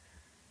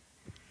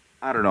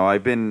 I don't know.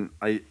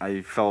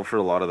 I fell for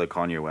a lot of the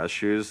Kanye West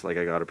shoes. Like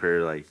I got a pair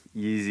of like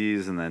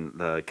Yeezys and then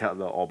the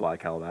all black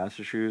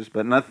Calabasas shoes.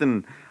 But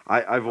nothing.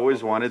 I've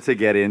always wanted to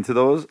get into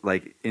those,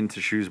 like into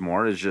shoes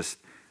more. Is just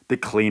the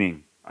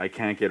cleaning. I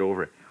can't get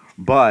over it.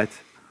 But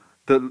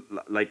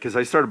because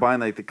I started buying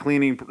like the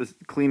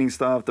cleaning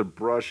stuff, the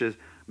brushes.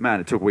 Man,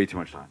 it took way too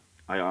much time.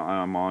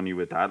 I'm on you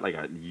with that. Like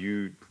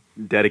you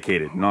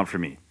dedicated, not for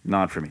me.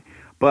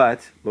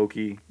 But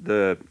Loki,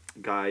 the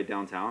guy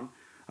downtown.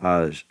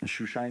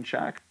 Shoe Shine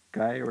Shack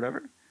guy or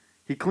whatever.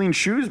 He cleans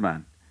shoes,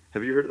 man.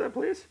 Have you heard of that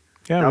place?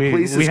 Yeah, that we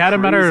place is had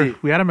him crazy.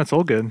 at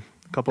Soul Good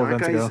a couple That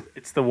events guy's- ago.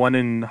 It's the one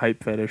in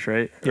Hype Fetish,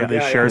 right? Yeah. Or they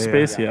Yeah, share yeah,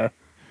 space. yeah. Yeah.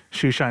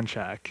 Shoe Shine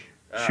Shack.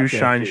 Shoe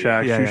Shine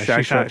Shack. Yeah, Shoe yeah, Shack.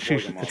 Shoe Shack.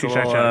 Shine It's a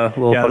Shack.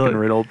 little Yeah, fucking look.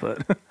 riddled,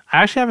 but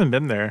I actually haven't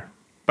been there,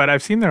 but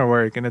I've seen their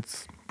work and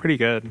it's pretty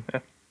good.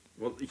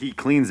 Well, he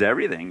cleans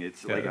everything.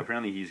 It's like Yeah.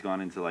 apparently he's gone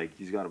into like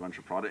he's got a bunch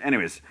of product.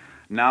 Anyways,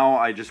 now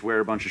I just wear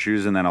a bunch of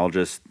shoes and then I'll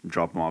just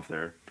drop them off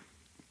there.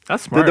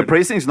 That's smart. The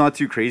pricing's not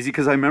too crazy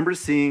because I remember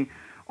seeing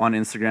on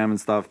Instagram and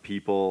stuff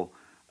people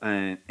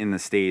in the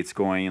States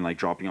going and like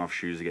dropping off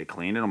shoes to get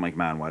cleaned, and I'm like,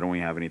 man, why don't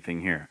we have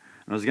anything here?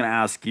 And I was gonna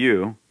ask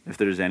you if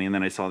there's any, and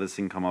then I saw this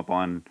thing come up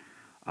on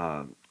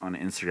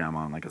Instagram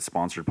on like a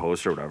sponsored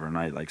post or whatever, and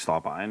I like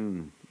stopped by,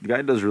 and the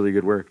guy does really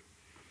good work.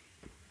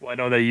 well, I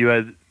know that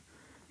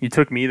you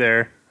took me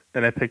there,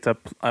 and I picked up.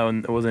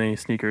 It wasn't any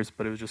sneakers,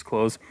 but it was just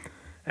clothes,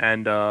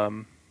 and I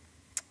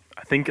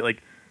think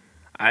like.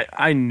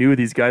 I knew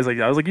these guys, like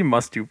I was like, you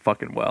must do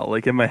fucking well,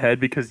 like in my head,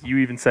 because you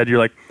even said you're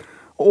like,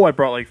 oh, I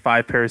brought like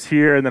 5 pairs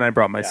here, and then I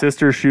brought my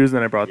sister's shoes, and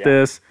then I brought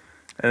this,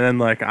 and then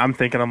like I'm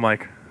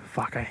like,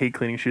 fuck, I hate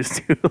cleaning shoes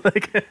too,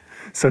 like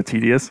so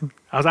tedious.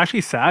 I was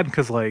actually sad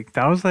because like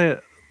that was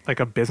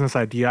like a business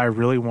idea I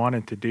really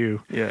wanted to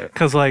do. Yeah.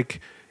 Because like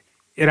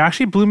it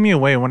actually blew me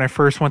away when I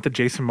first went to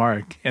Jason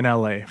Mark in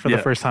LA for the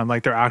Yeah. first time,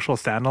 like their actual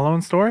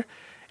standalone store.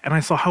 And I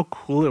saw how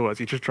cool it was.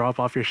 You just drop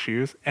off your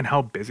shoes and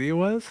how busy it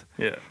was.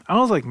 Yeah. I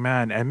was like,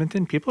 man,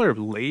 Edmonton, people are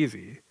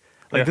lazy.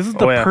 Like Yeah. this is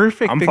the Oh, yeah.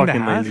 perfect I'm thing to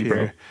fucking have lazy, here.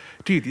 bro.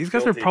 Dude, these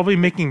guys are Guilty. probably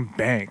making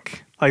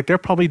bank. Like they're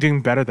probably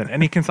doing better than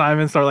any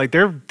consignment store. Like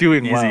they're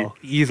doing Easy. well,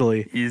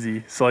 easily.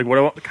 Easy. So like what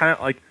I kind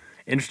of like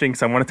interesting,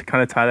 because I wanted to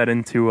kind of tie that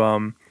into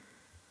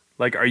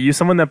like, are you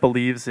someone that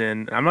believes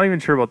in, I'm not even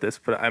sure about this,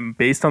 but I'm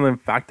based on the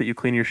fact that you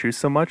clean your shoes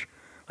so much,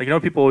 like, you know,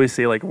 people always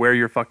say like wear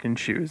your fucking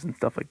shoes and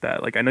stuff like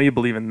that. Like I know you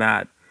believe in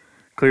that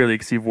clearly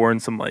because you've worn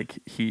some like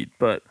heat,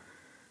 but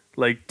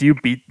like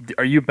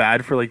are you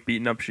bad for like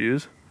beating up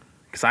shoes?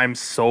 Because I'm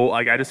so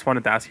like, I just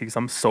wanted to ask you because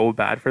I'm so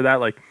bad for that.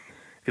 Like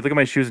if you look at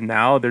my shoes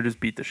now, they're just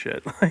beat to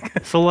shit.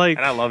 Like, So like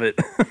and I love it.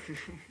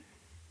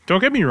 don't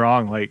get me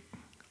wrong, like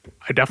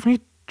I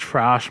definitely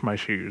trash my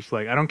shoes.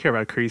 Like I don't care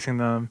about creasing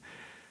them.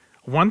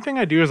 One thing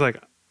I do is like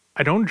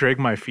I don't drag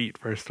my feet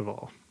first of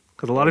all,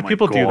 because a lot of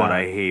people do that.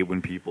 I hate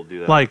when people do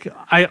that. Like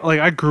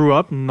I grew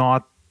up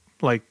not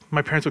like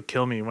my parents would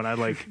kill me when I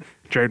like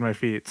dragged my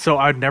feet, so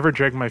I'd never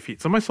drag my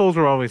feet. So my soles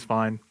were always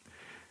fine.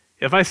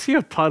 If I see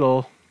a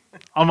puddle,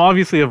 I'm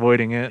obviously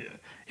avoiding it.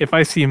 If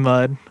I see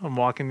mud, I'm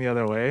walking the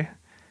other way.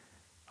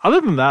 Other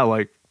than that,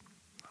 like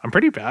I'm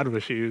pretty bad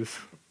with shoes.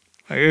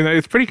 Like,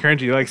 it's pretty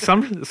cringy. Like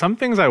some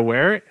things I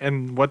wear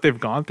and what they've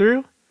gone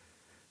through,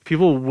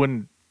 people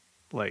wouldn't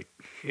like.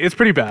 It's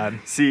pretty bad.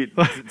 See,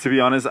 to be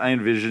honest, I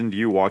envisioned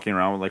you walking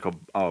around with like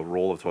a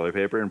roll of toilet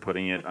paper and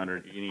putting it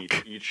under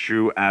each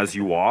shoe as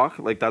you walk.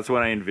 Like that's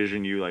what I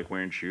envision you like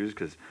wearing shoes,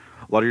 because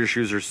a lot of your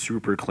shoes are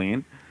super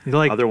clean.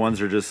 Like Other ones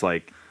are just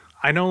like,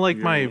 I know, like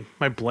my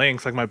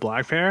blanks, like my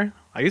black pair.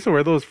 I used to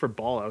wear those for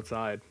ball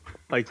outside,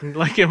 like in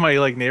my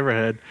like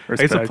neighborhood. I used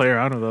to Respect. play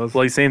around with those.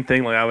 Well, like same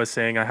thing. Like I was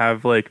saying,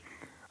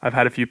 I've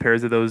had a few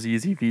pairs of those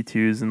Yeezy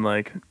V2s and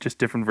like just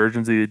different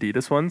versions of the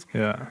Adidas ones.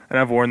 Yeah. And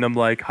I've worn them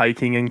like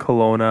hiking in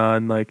Kelowna,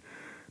 and like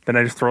then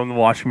I just throw them in the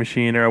washing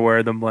machine, or I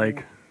wear them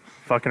like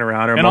fucking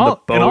around, or I'm on the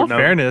boat. In all and I'm-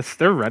 fairness,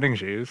 they're running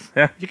shoes.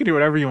 Yeah. You can do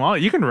whatever you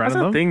want. You can run That's in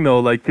the them. thing though.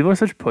 Like people are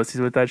such pussies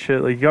with that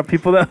shit. Like you got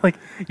people that like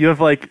you have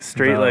like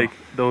straight No. like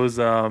those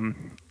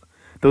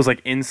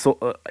like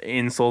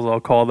insoles I'll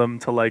call them,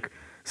 to like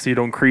so you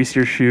don't crease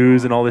your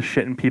shoes and all this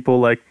shit, and people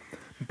like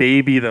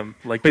baby them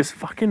like just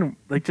fucking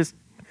like just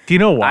Do you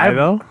know why I've-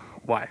 though?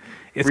 why?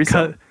 It's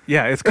Resell.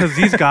 it's because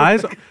these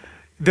guys,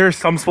 there's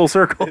Comes full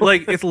circle.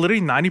 like it's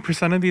literally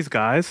 90% of these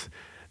guys.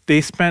 They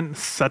spent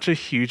such a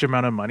huge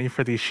amount of money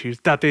for these shoes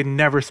that they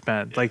never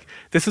spent. Like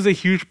this is a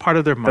huge part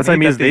of their money. That's what I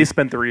mean. that Is they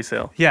spent the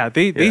resale. Yeah,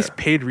 they Yeah.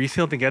 paid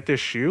resale to get this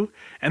shoe,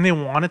 and they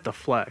want it to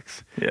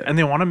flex. Yeah. And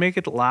they want to make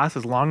it last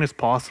as long as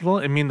possible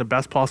and mean the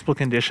best possible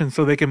condition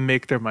so they can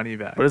make their money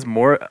back. But it's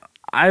more.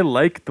 I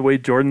like the way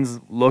Jordans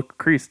look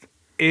creased,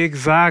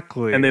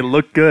 Exactly. and they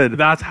look good.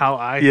 That's how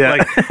I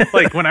Yeah.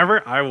 like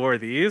whenever I wore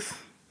these,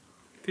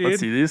 dude. Let's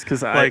see these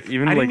because Like, I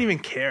even I like didn't even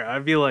care.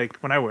 I'd be like,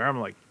 when I wear them,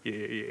 like,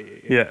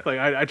 Yeah. Like,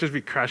 I'd just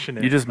be crushing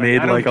it. you just Like,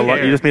 made I don't like a lot.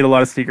 care. You just made a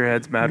lot of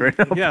sneakerheads mad right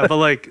now. Yeah, but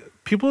like,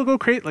 people go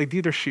crazy. Like,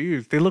 dude, their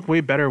shoes, they look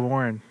way better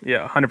worn.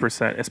 Yeah,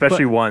 100%.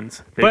 Especially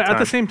ones. Big But at time.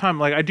 the same time,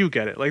 like, I do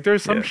get it. Like,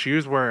 there's some Yeah.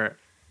 shoes where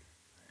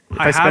if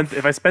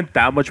I spent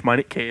that much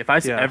money, okay, if I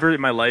Yeah. ever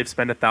in my life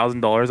spend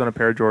 $1,000 on a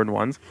pair of Jordan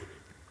 1s,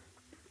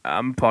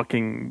 I'm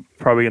fucking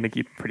probably gonna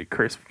keep them pretty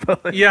crisp.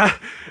 But like, yeah,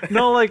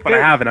 no, like, but I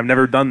haven't. I've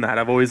never done that.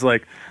 I've always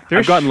like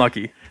There's I've gotten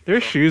lucky.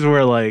 There's shoes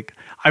where like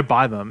I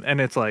buy them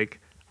and it's like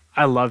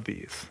I love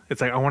these.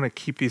 It's like I want to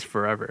keep these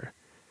forever.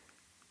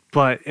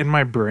 But in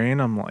my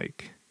brain I'm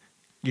like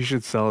you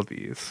should sell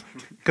these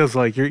cuz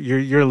like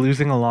you're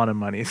losing a lot of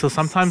money. So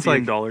sometimes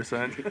Seeing like dollar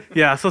sign.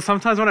 yeah, so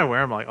sometimes when I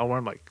wear them I'll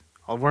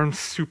wear them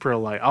super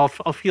light. I'll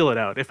feel it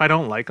out. If I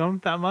don't like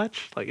them that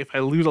much, like if I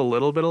lose a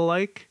little bit of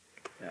like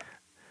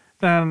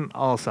then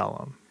I'll sell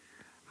them.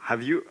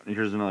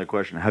 Here's another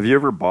question. Have you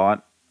ever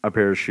bought a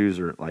pair of shoes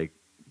or like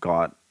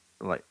got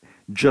like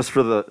just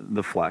for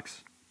the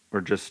flex or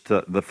just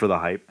for the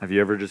hype? Have you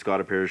ever just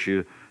got a pair of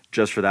shoes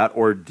just for that,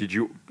 or did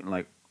you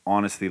like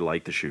honestly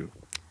like the shoe?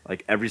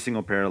 Like every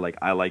single pair, like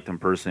I like them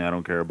personally. I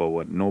don't care about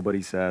what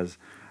nobody says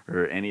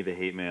or any of the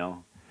hate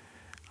mail.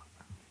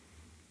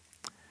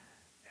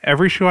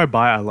 Every shoe I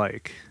buy I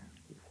like.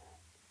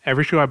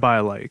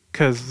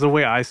 Cuz the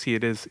way I see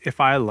it is if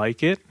I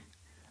like it,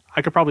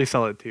 I could probably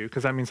sell it too,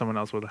 because that means someone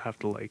else would have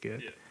to like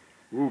it.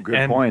 Yeah. Ooh,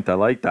 good point. I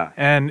like that.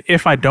 And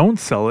if I don't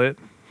sell it,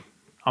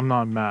 I'm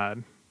not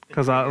mad,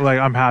 because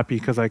I'm happy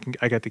because I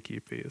get to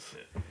keep these.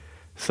 Yeah.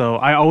 So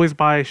I always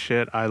buy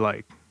shit I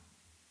like,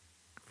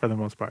 for the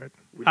most part.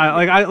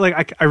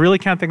 I really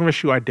can't think of a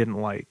shoe I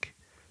didn't like.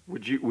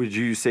 Would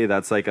you say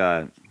that's like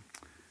a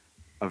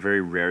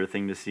very rare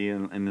thing to see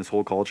in this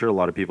whole culture? A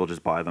lot of people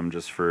just buy them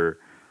just for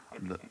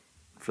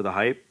the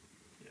hype.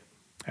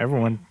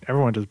 Everyone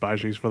just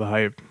buys shoes for the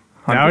hype.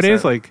 100%.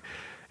 Nowadays, like,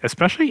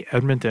 especially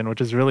Edmonton, which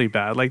is really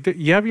bad. Like,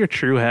 you have your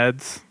true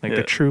heads, like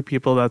the true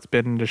people that's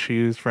been into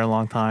shoes for a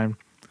long time,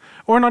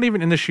 or not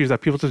even into shoes,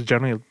 that people just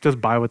generally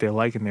just buy what they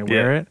like and they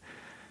wear it.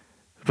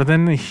 But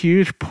then the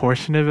huge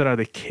portion of it are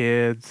the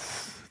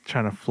kids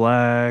trying to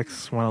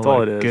flex, want to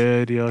look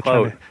good, yo,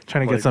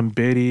 trying to get some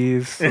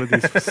biddies with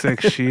these sick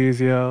shoes,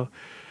 yo.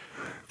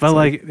 But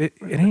like it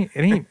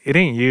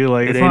ain't you,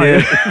 like It it's ain't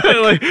not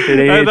it. like It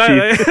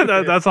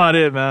ain't that's not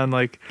it, man.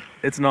 Like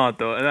It's not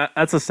though, and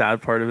that's a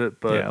sad part of it.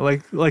 But yeah,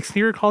 like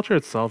sneaker culture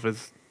itself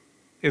is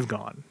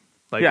gone.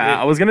 Like yeah,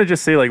 I was gonna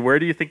just say, like, where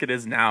do you think it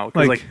is now?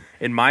 Because like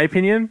in my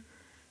opinion,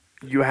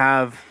 you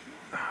have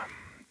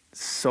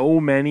so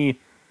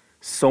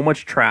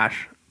much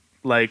trash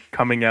like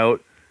coming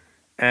out,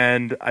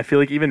 and I feel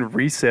like even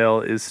resale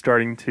is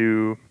starting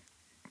to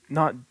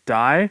not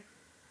die,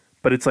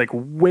 but it's like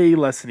way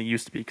less than it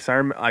used to be. Because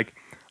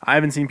I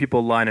haven't seen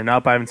people lining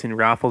up. I haven't seen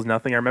raffles.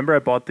 Nothing. I remember I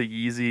bought the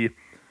Yeezy.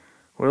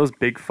 What are those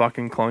big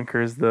fucking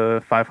clunkers?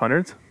 The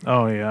 500s.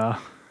 Oh yeah.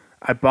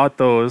 I bought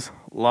those.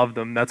 Loved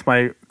them. That's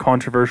my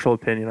controversial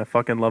opinion. I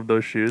fucking love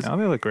those shoes. Now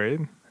they look great.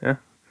 Yeah.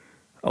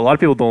 A lot of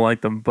people don't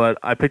like them, but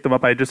I picked them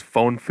up. I just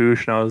phoned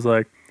Foosh and I was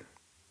like,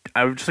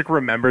 I just like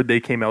remembered they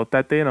came out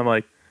that day, and I'm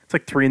like, it's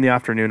like 3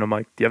 PM. I'm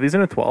like, do you have these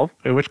in a 12?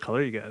 Wait, which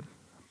color you get?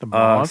 The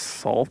moss?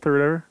 Salt or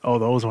whatever. Oh,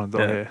 those ones.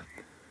 Yeah. Okay.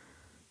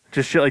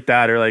 Just shit like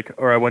that,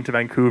 or I went to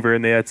Vancouver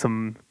and they had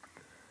some.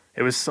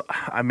 It was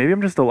maybe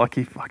I'm just a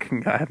lucky fucking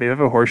guy. Maybe I have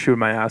a horseshoe in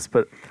my ass,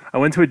 but I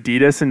went to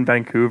Adidas in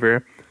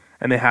Vancouver,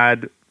 and they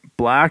had the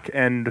black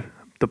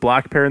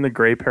pair and the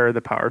gray pair of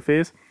the Power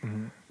Phase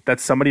that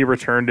somebody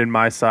returned in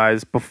my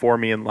size before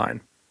me in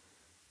line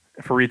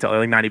for retail.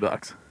 They're like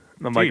 $90.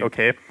 And I'm like,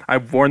 okay,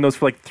 I've worn those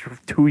for like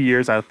 2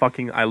 years. I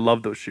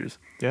love those shoes.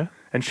 Yeah.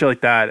 And shit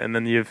like that. And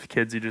then you have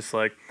kids, you just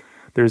like,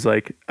 there's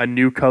like a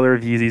new color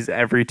of Yeezys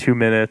every 2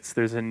 minutes.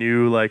 There's a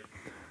new like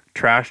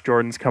trash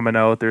Jordans coming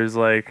out. There's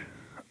like,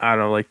 I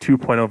don't know, like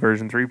 2.0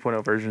 version,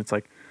 3.0 version. It's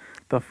like,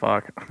 the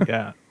fuck.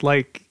 Yeah.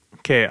 Like,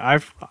 okay,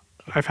 I've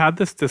had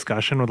this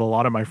discussion with a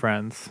lot of my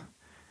friends,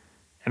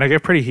 and I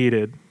get pretty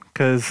heated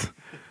because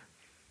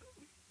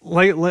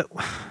like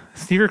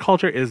sneaker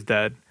culture is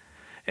dead.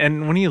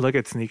 And when you look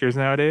at sneakers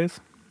nowadays,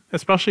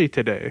 especially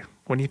today,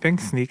 when you think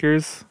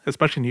sneakers,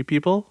 especially new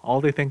people, all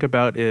they think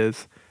about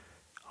is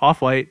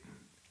Off-White,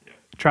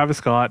 Travis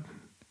Scott,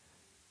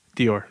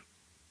 Dior.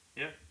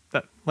 Yeah.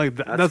 That's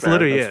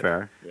literally that's it.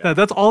 Fair. Yeah.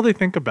 That's all they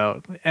think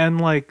about. And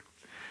like,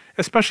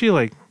 especially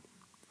like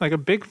a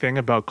big thing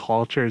about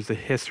culture is the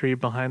history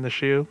behind the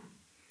shoe.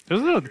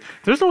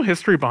 There's no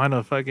history behind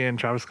a fucking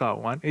Travis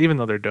Scott one, even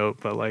though they're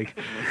dope. But like,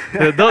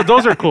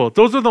 those are cool.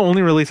 Those are the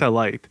only release I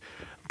liked.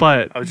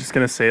 But I was just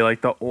gonna say,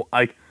 like,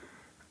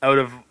 out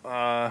of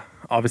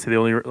obviously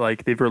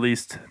they've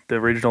released the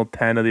original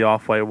 10 of the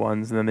Off-White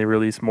ones, and then they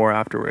released more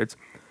afterwards.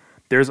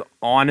 There's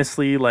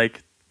honestly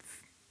like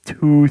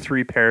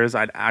 2-3 pairs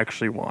I'd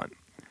actually want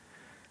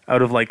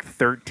out of like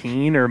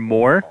 13 or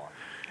more.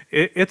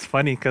 It's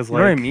funny because you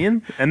know what I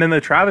mean. And then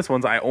the Travis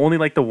ones, I only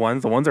like the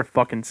ones. The ones are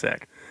fucking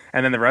sick,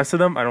 and then the rest of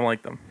them, I don't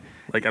like them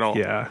like at all.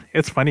 Yeah,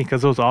 it's funny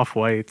because those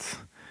Off-Whites,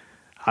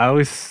 I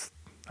always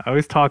I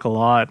always talk a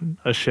lot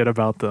of shit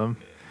about them.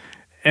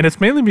 And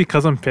it's mainly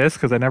because I'm pissed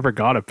because I never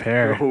got a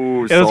pair.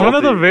 Oh, it was one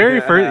of the salty.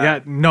 very first. Yeah,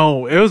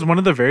 no, it was one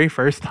of the very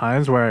first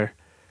times where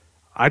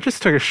I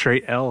just took a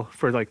straight L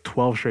for like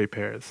 12 straight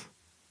pairs.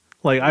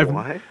 Like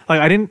What?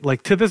 I didn't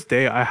like to this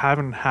day. I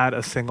haven't had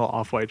a single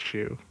off-white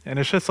shoe, and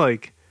it's just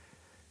like,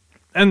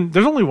 and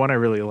there's only one I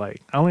really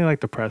like. I only like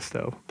the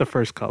Presto, the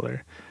first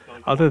color.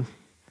 Other,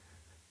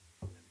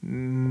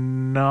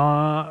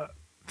 not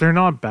they're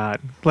not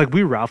bad. Like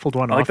we raffled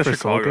one I like off the for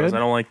Soul Chicago's. Good. I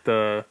don't like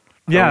the.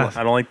 Yeah.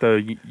 I don't like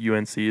the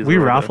UNCs. We or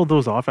the- raffled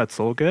those off at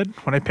Soul Good.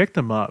 When I picked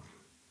them up,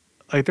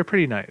 like they're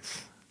pretty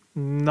nice.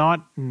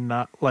 Not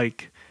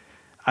like,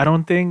 I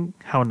don't think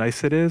how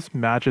nice it is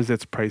matches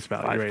its price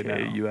value right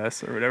 5K now.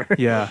 US or whatever.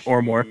 Yeah.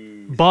 or more.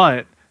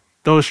 But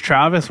those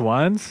Travis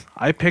ones,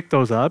 I picked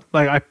those up.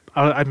 Like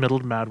I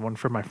middled mad one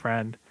for my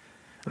friend.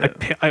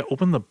 Yeah. I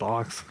opened the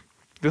box.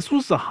 This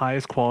was the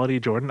highest quality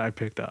Jordan I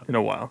picked up In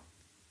a while.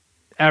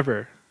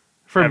 ever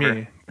for Ever.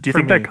 me. Do you For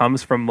think me. that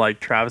comes from like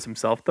Travis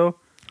himself though?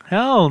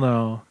 Hell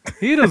no.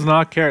 He does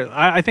not care.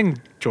 I think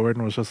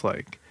Jordan was just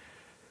like,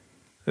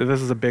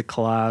 this is a big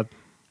collab.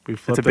 We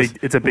It's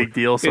flipped a big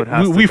deal, so it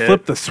has we to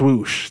flipped the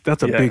swoosh.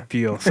 That's a Yeah. big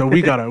deal. So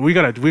we gotta We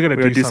gotta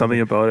do do something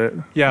about it.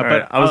 Yeah, All but,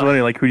 right. I was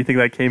wondering like who do you think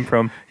that came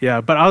from?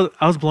 Yeah, but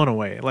I was blown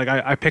away. Like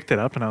I picked it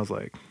up and I was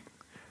like,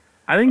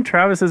 I think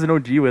Travis is an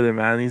OG with it,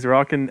 man. He's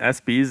rocking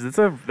SBs.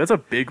 That's a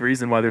big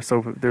reason why they're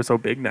so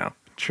big now.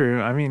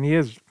 true. I mean, he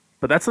is.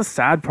 But that's the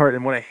sad part,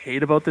 and what I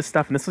hate about this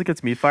stuff, and this is what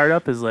gets me fired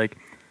up, is like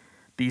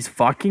these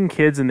fucking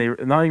kids, and they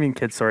not even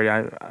kids. Sorry,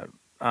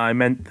 I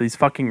meant these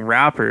fucking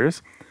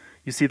rappers.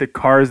 You see the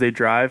cars they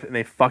drive, and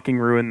they fucking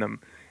ruin them.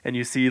 And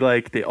you see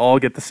like they all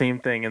get the same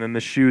thing, and then the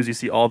shoes you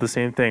see all the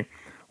same thing.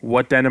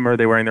 What denim are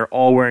they wearing? They're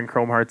all wearing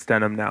Chrome Hearts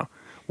denim now.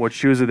 What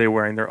shoes are they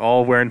wearing? They're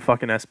all wearing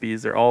fucking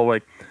SBs. They're all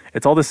like,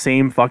 it's all the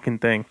same fucking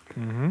thing,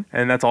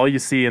 and that's all you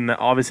see. And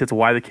obviously, it's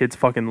why the kids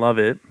fucking love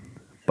it.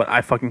 But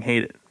I fucking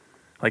hate it.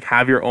 Like,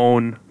 have your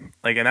own,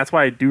 like, and that's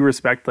why I do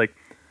respect like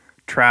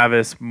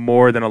Travis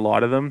more than a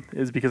lot of them,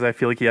 is because I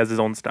feel like he has his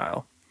own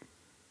style.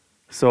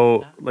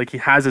 So like he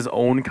has his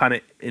own kind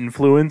of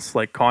influence.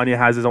 Like Kanye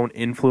has his own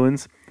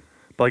influence,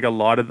 but like a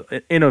lot of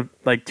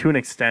like to an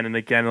extent, and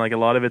again, like a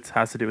lot of it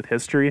has to do with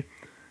history.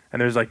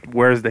 And there's like,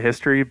 where's the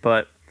history?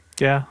 But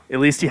Yeah. at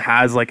least he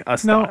has like a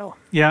style. No.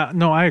 Yeah.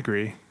 No, I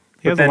agree.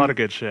 He But has then- a lot of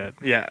good shit,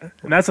 Yeah,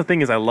 and that's the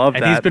thing is I love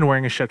and that. he's been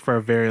wearing his shit for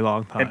a very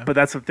long time. But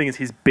that's the thing is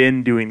he's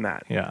been doing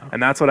that. Yeah.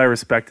 And that's what I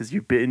respect is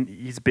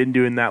he's been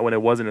doing that when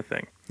it wasn't a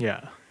thing.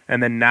 Yeah.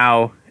 And then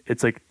now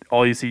it's like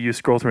all you see, you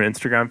scroll through an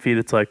Instagram feed,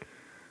 it's like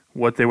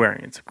what they're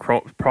wearing. It's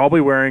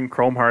probably wearing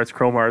Chrome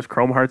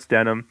Hearts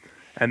denim,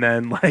 and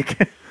then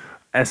like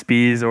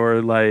SBs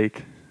or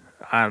like,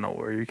 I don't know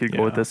where you could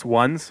go with Yeah. this.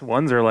 Ones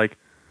are like,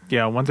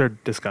 Yeah. Ones are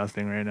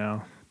disgusting right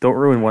now. don't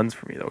ruin ones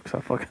for me though, because I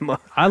fucking love.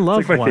 I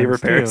love It's like my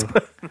favorite pairs. too.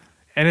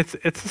 And it's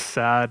a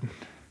sad.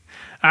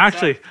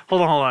 Actually,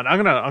 hold on.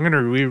 I'm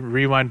gonna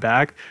rewind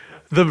back.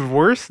 The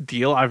worst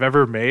deal I've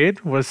ever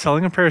made was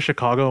selling a pair of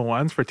Chicago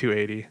ones for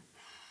 $280.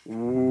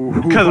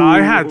 Because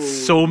I had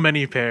so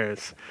many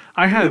pairs.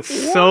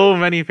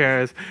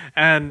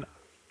 And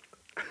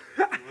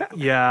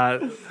yeah,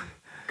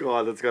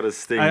 God, that's got to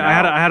sting. I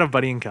had a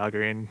buddy in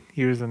Calgary, and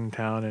he was in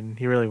town, and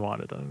he really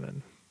wanted them,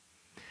 and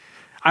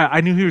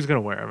I knew he was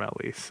gonna wear them at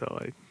least, so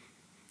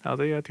I was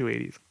like, yeah,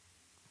 280s.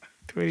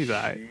 280s,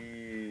 alright.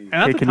 And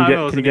at Hey, the can time, I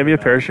you wasn't get me a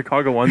even pair of mad.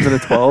 Chicago ones and a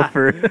 12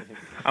 for?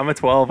 I'm a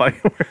 12. I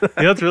can wear that.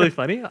 You know what's really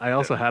funny? I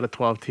also had a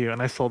 12 too,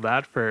 and I sold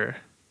that for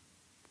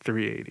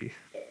 $380.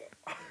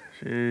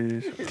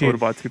 Jeez, I would have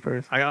bought two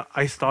pairs.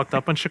 I stocked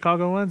up on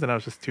Chicago ones, and I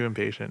was just too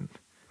impatient.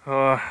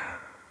 Oh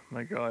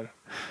my god,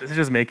 this is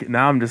just making.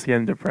 Now I'm just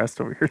getting depressed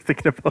over here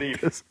thinking about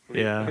this.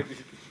 Yeah.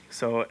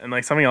 So, and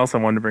like something else I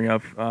wanted to bring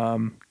up.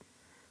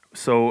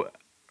 So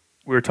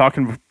we were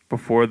talking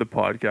before the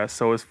podcast.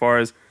 So as far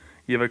as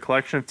you have a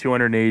collection of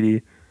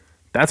 280,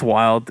 that's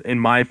wild. In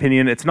my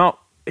opinion, it's not.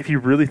 If you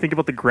really think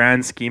about the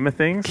grand scheme of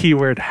things,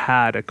 Keyword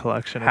had a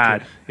collection.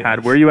 had.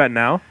 Yes. Where are you at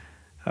now?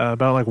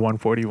 About like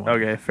 141.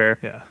 Okay, fair.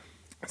 Yeah.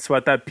 So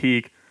at that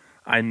peak,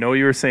 I know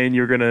you were saying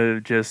you're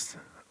gonna just,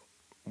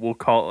 we'll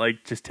call it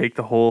like just take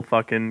the whole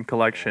fucking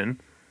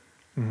collection.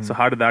 So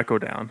how did that go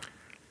down?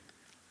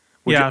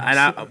 Would Yeah,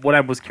 you- and what I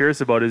was curious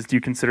about is, do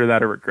you consider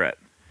that a regret?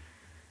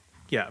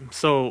 Yeah.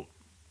 So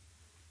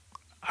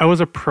I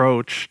was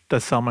approached to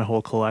sell my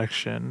whole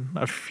collection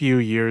a few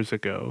years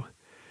ago.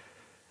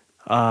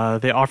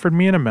 They offered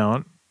me an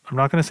amount. I'm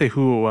not going to say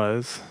who it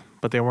was,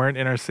 but they weren't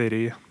in our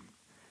city.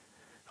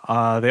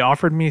 They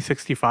offered me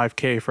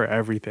 $65K for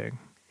everything.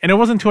 And it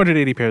wasn't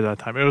 280 pairs at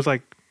that time. It was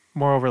like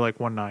more over like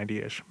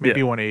 190-ish, maybe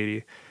Yeah.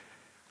 180.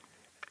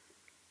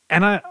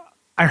 And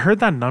I heard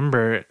that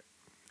number,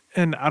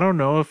 and I don't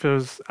know if it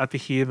was at the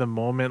heat of the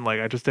moment, like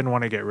I just didn't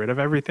want to get rid of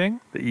everything.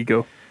 The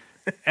ego.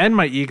 And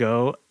my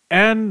ego,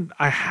 and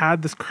I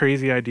had this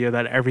crazy idea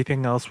that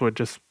everything else would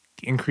just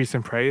increase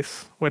in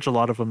price, which a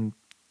lot of them,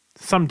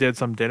 some did,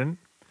 some didn't.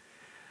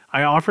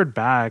 I offered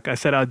back. I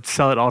said I'd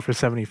sell it all for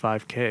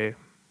 $75K,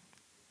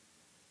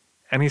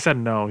 And he said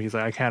no. He's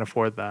like, I can't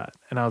afford that.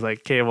 And I was like,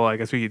 okay, well, I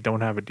guess we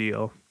don't have a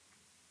deal.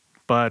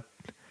 But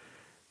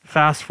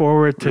fast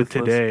forward to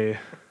Ruthless. today.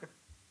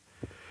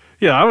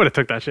 Yeah, I would have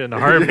took that shit in a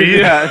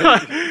heartbeat.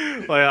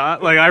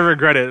 I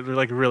regret it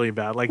like really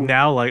bad. Like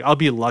now, like I'll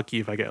be lucky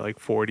if I get like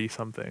 40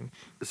 something.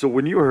 So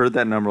when you heard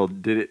that number,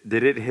 did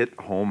it hit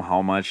home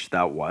how much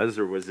that was,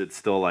 or was it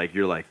still like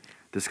you're like,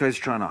 this guy's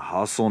trying to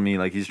hustle me,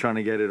 like he's trying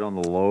to get it on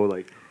the low?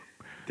 Like,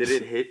 did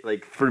it hit?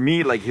 Like for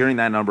me, like hearing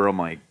that number, I'm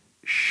like,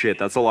 shit,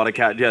 that's a lot of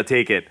cat. Yeah,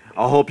 take it.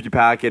 I'll help you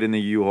pack it in the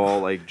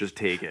U-Haul. Like, just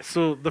take it.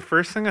 So the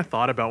first thing I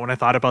thought about when I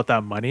thought about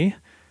that money,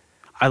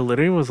 I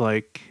literally was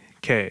like,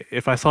 okay,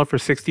 if I sell it for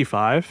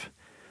 65,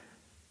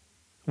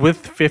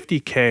 with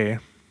 50K,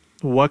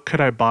 what could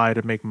I buy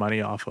to make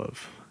money off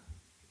of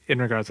in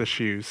regards to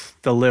shoes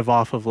to live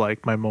off of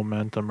like my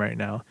momentum right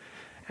now?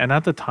 And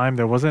at the time,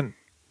 there wasn't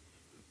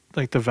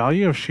like the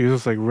value of shoes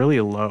was like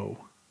really low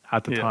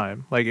at the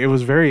time. Like it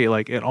was very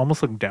like it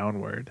almost looked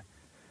downward.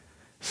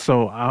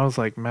 So I was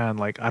like, man,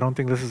 like I don't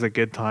think this is a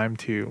good time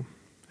to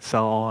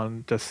sell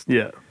on just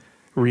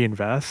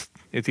reinvest.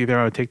 It's either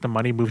I would take the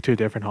money, move to a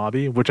different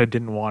hobby, which I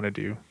didn't want to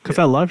do because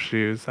I love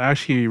shoes. I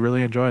actually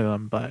really enjoy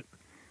them, but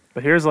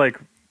here's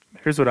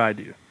what I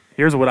do.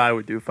 Here's what I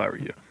would do if I were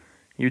you.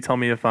 You tell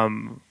me if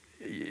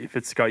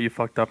it's got you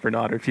fucked up or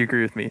not, or if you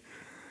agree with me.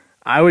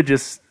 I would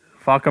just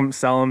fuck them,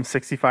 sell them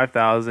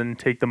 65,000,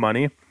 take the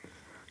money.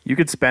 You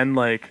could spend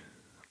like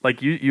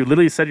you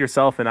literally said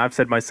yourself, and I've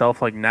said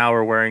myself, like now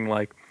we're wearing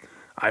like,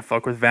 I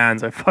fuck with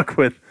Vans, I fuck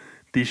with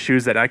these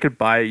shoes that I could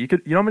buy. You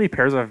know how many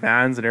pairs of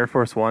Vans and Air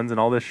Force Ones and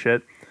all this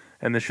shit,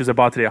 and the shoes I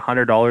bought today,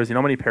 $100. You know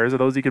how many pairs of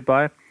those you could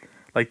buy?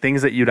 Like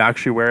things that you'd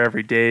actually wear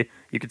every day.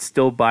 You could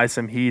still buy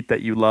some Heat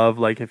that you love.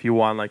 Like if you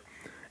want, like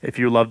if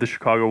you love the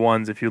Chicago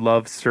ones, if you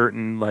love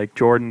certain like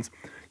Jordans,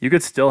 you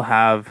could still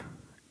have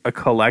a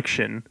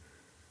collection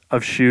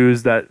of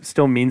shoes that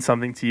still mean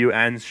something to you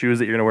and shoes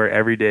that you're gonna wear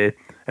every day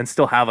and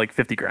still have like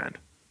 50 grand.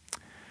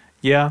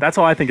 yeah, That's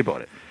how I think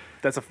about it.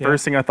 That's the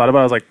first thing I thought about.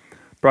 I was like,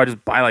 bro, I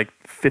just buy like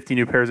 50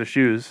 new pairs of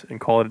shoes and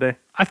call it a day.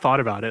 I thought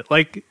about it.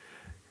 Like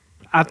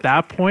at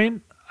that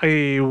point,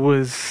 I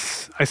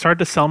started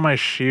to sell my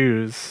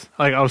shoes.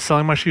 Like I was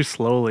selling my shoes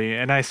slowly,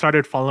 and I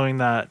started following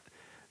that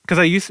because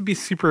I used to be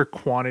super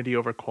quantity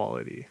over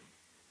quality.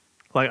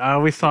 Like I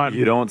always thought.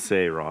 You don't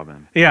say,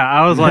 Robin. Yeah,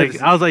 I was like,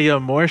 yeah,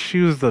 more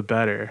shoes the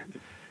better.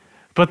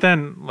 But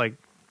then, like,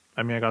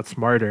 I mean, I got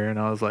smarter, and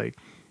I was like,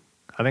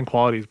 I think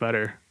quality's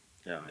better.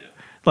 Yeah.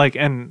 Like,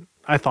 and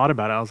I thought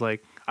about it. I was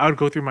like, I would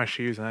go through my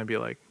shoes, and I'd be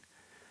like,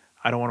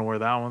 I don't want to wear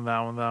that one, that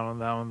one, that one,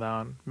 that one, that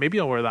one. Maybe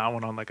I'll wear that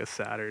one on like a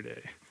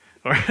Saturday,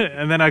 or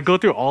and then I'd go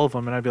through all of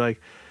them, and I'd be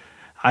like,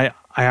 I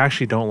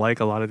actually don't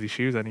like a lot of these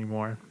shoes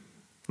anymore.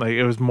 Like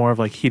it was more of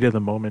like heat of the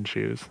moment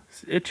shoes.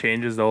 It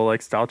changes though,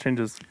 like style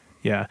changes.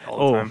 Yeah.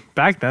 All the time.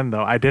 Back then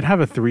though, I did have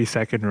a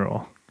 3-second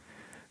rule.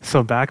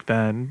 So back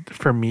then,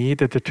 for me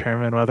to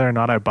determine whether or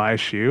not I buy a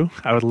shoe,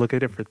 I would look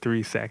at it for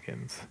 3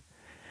 seconds.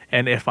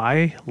 And if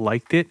I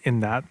liked it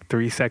in that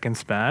 3-second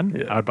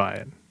span, I would buy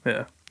it.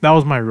 Yeah. That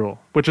was my rule,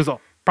 which is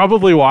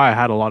probably why I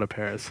had a lot of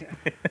pairs.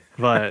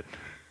 But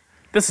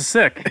This is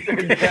sick.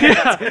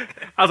 I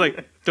was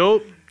like,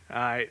 dope.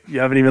 You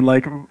haven't even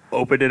like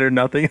opened it or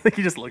nothing. Like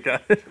you just look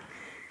at it.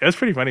 It was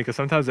pretty funny because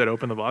sometimes I'd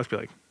open the box, be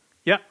like,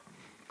 yeah.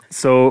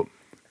 So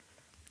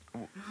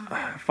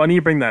funny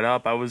you bring that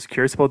up. I was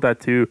curious about that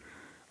too.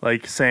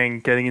 Like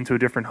saying getting into a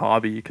different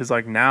hobby, because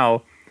like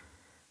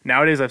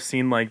nowadays I've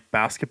seen like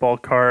basketball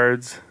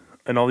cards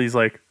and all these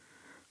like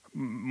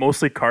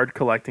mostly card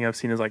collecting I've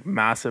seen is like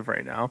massive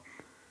right now.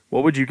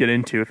 What would you get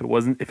into if it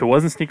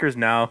wasn't sneakers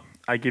now?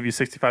 I give you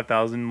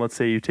 65,000. Let's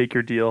say you take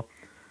your deal.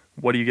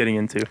 What are you getting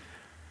into?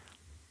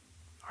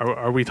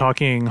 Are we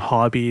talking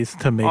hobbies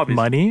to make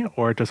money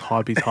or just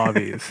hobbies?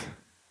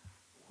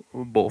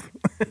 Both.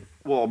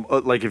 Well,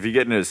 like if you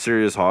get into a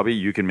serious hobby,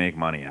 you can make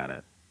money at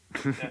it.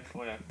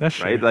 That's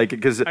true. Right? Like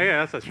because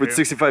that's with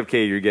true.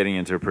 65K, you're getting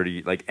into a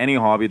pretty like any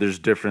hobby. There's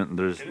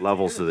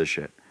levels to this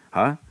shit,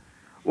 huh?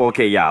 Well,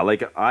 okay, yeah.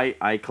 Like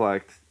I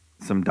collect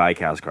some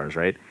die-cast cars,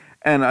 right?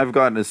 And I've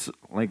gotten this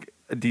like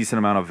a decent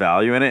amount of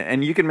value in it,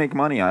 and you can make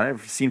money on it.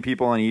 I've seen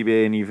people on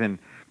eBay, and even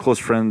a close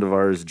friend of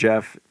ours,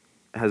 Jeff,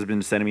 has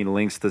been sending me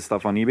links to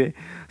stuff on eBay.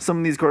 Some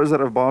of these cars that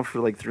I've bought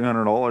for like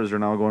 $300 are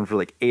now going for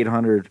like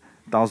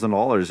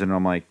 $800,000, and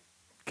I'm like,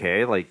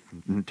 okay, like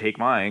take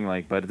mine,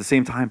 like. But at the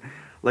same time,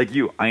 like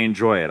you, I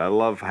enjoy it. I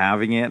love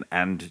having it,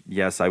 and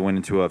yes, I went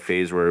into a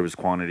phase where it was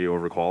quantity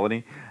over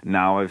quality.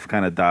 Now I've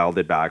kind of dialed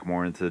it back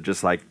more into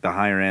just like the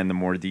higher end, the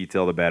more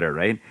detail, the better,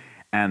 right?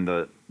 And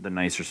the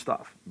nicer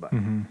stuff. But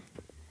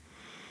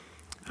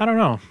I don't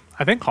know.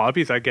 I think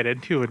hobbies I get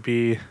into would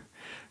be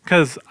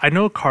because I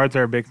know cards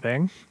are a big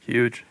thing.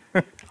 Huge.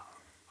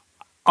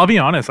 I'll be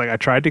honest. Like I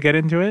tried to get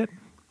into it.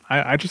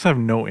 I just have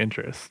no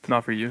interest.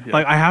 Not for you. Yeah.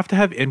 Like I have to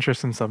have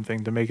interest in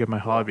something to make it my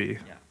hobby.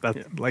 That's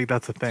the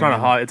thing. It's not a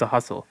hobby. It's a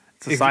hustle.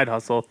 It's a side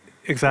hustle.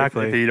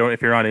 Exactly.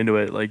 If you're not into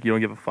it, like you don't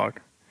give a fuck.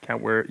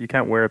 You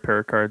can't wear a pair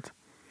of cards.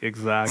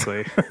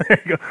 Exactly.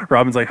 There you go.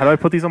 Robin's like, how do I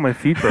put these on my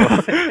feet, bro?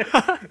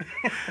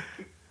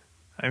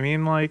 I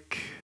mean, like,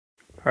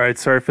 All right,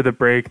 sorry for the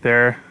break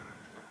there.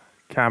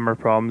 Camera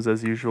problems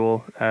as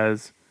usual.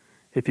 As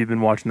if you've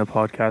been watching the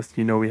podcast,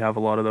 you know we have a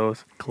lot of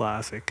those.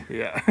 classic.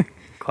 Yeah,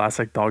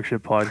 classic dog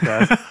shit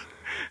podcast.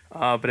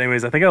 But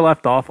anyways, I think I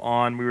left off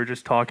on we were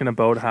just talking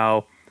about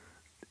how,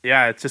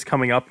 yeah, it's just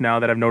coming up now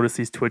that I've noticed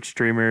these Twitch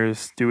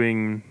streamers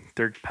doing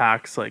their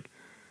packs. Like,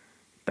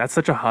 that's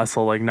such a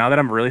hustle. Like, now that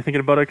I'm really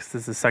thinking about it, because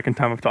this is the second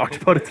time I've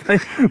talked about it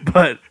tonight,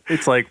 but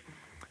it's like,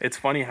 it's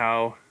funny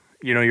how,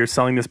 you know, you're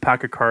selling this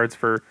pack of cards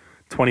for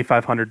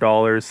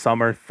 $2,500.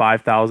 Some are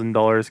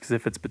 $5,000 because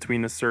if it's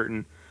between a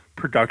certain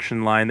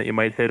production line that you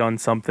might hit on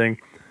something,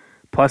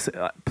 plus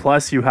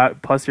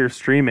you're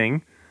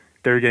streaming,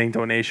 they're getting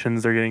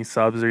donations, they're getting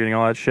subs, they're getting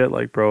all that shit.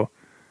 Like, bro,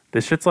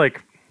 this shit's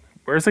like,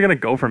 where's it gonna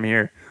go from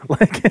here?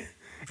 Like,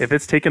 if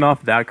it's taken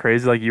off that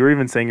crazy, like you were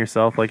even saying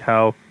yourself, like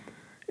how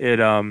it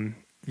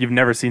you've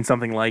never seen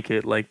something like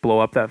it like blow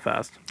up that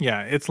fast.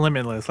 Yeah, it's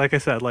limitless. Like I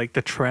said, like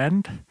the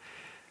trend,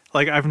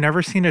 like I've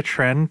never seen a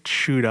trend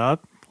shoot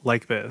up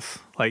like this.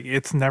 Like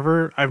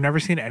I've never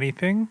seen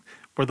anything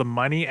where the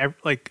money,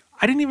 like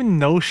I didn't even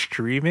know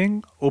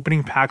streaming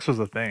opening packs was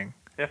a thing.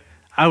 Yeah,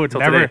 I would Till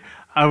never, today.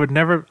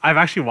 I've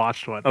actually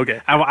watched one.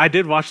 Okay. I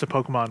did watch the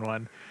Pokemon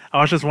one. I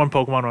watched this one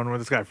Pokemon one where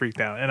this guy freaked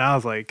out and I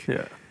was like,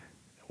 Yeah.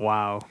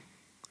 wow.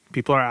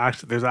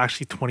 There's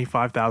actually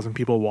 25,000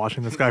 people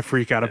watching this guy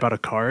freak out about a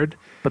card.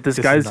 But this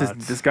This guy's is just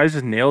nuts. this guy's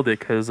just nailed it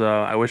because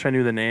I wish I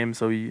knew the name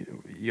so you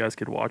guys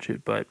could watch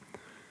it. But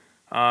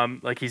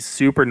like he's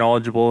super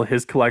knowledgeable.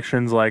 His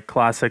collection's like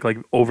classic, like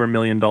over $1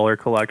 million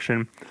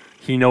collection.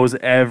 He knows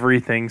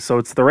everything, so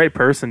it's the right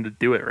person to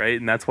do it, right?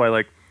 And that's why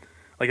like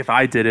if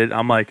I did it,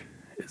 I'm like,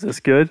 is this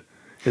good?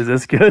 Is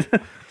this good?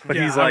 But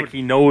Yeah, he's like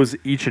he knows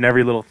each and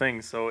every little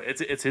thing, so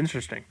it's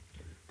interesting.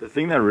 The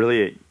thing that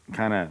really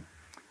kind of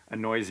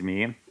annoys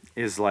me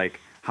is like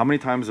how many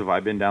times have I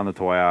been down the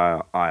toy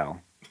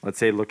aisle, let's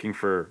say looking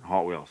for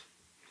Hot Wheels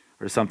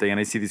or something, and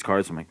I see these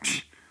cards, I'm like,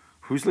 psh,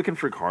 who's looking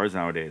for cars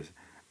nowadays?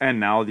 And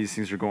now these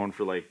things are going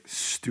for like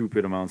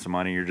stupid amounts of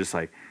money. You're just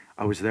like,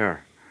 I was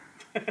there.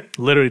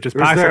 Literally just I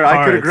was packs of there.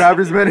 I could have cards grabbed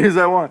as many as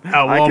I want. at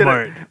I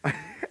coulda- Walmart.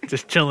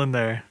 Just chilling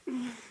there.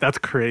 That's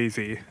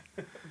crazy.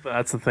 But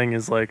that's the thing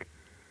is like,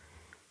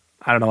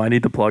 I don't know. I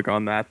need the plug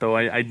on that though.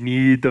 I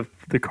need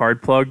the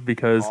card plug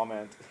because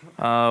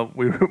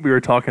we were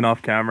talking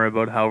off camera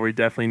about how we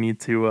definitely need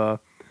to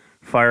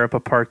fire up a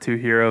part 2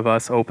 here of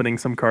us opening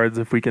some cards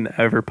if we can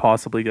ever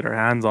possibly get our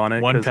hands on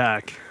it. One 'Cause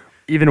pack.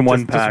 even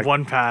one pack. Just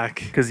one pack.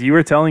 Because you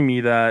were telling me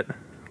that,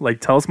 like,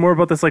 tell us more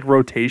about this like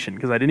rotation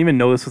because I didn't even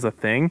know this was a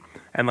thing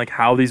and like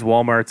how these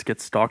Walmarts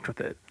get stocked with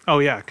it. Oh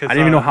yeah, cause I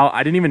didn't even know how.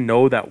 I didn't even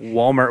know that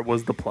Walmart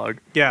was the plug.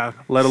 Yeah.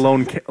 Let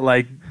alone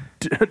like,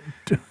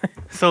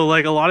 So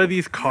like a lot of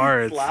these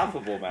cards,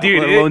 laughable, man.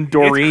 dude. let alone it's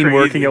Doreen crazy,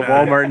 working at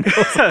man.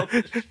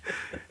 Walmart.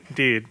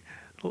 Dude,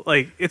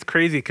 like it's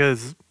crazy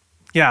because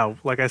yeah,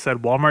 like I said,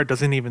 Walmart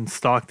doesn't even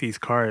stock these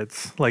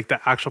cards. Like the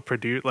actual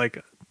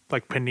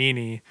like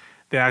Panini,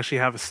 they actually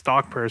have a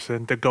stock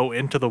person to go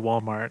into the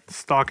Walmart,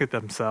 stock it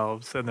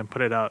themselves, and then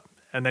put it up,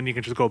 and then you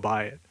can just go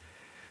buy it.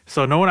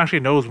 So no one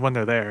actually knows when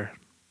they're there.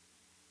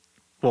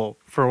 Well,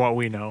 for what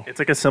we know. It's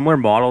like a similar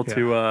model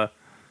to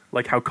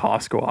like how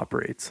Costco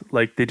operates.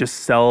 Like they just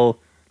sell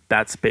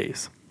that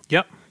space.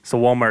 Yep. So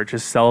Walmart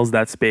just sells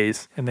that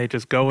space. And they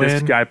just go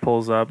This in, guy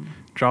pulls up.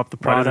 drop the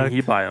Why doesn't product.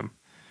 he buy them?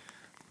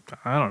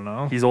 I don't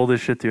know. He's old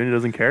as shit too, and he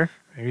doesn't care.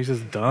 Maybe he's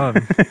just dumb.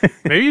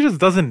 Maybe he just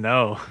doesn't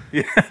know.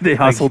 Yeah, they Like,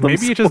 hustled him.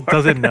 maybe he just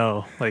doesn't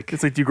know. Like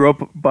It's like, do you grow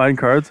up buying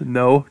cards?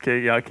 No. Okay,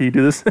 yeah. Can you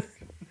do this?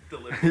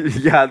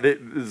 Yeah,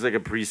 it's like a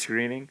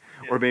pre-screening,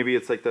 or maybe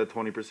it's like the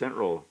 20%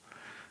 rule.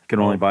 You can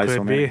only buy so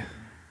could many. be.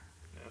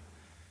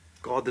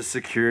 God, the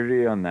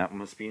security on that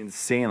must be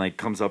insane. Like,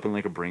 comes up in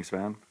like a Brinks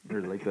van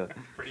or like that.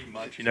 Pretty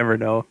much. You never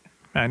know.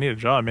 Man, I need a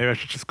job. Maybe I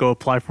should just go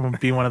apply for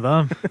be one of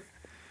them.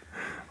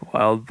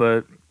 Wild,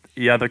 but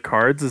yeah, the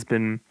cards has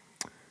been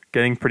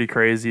getting pretty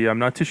crazy. I'm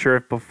not too sure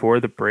if before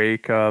the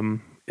break,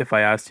 if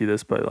I asked you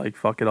this, but like,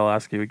 fuck it, I'll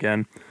ask you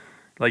again.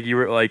 Like, you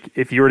were like,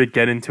 if you were to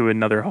get into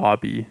another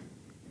hobby,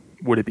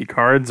 would it be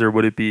cards or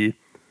would it be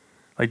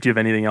like, do you have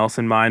anything else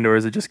in mind, or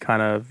is it just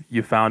kind of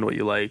you found what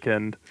you like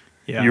and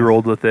Yeah. you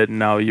rolled with it and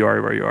now you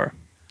are where you are?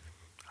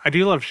 I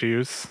do love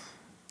shoes.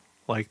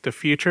 Like the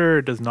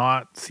future does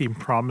not seem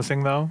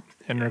promising though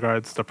in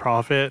regards to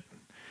profit,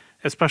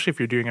 especially if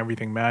you're doing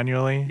everything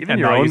manually Even and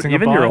your not own, using a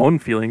even your bot. own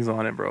feelings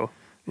on it, bro.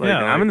 Like, Yeah,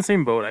 I'm like- in the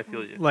same boat. I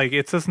feel you. Like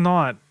it's just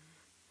not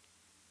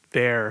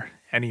there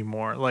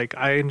anymore. Like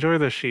I enjoy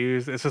the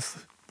shoes. It's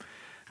just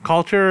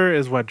culture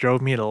is what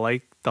drove me to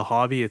like the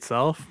hobby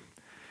itself.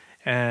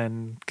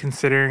 And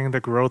considering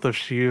the growth of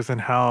shoes and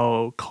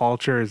how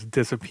culture is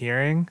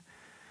disappearing,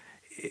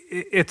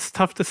 it's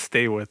tough to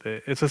stay with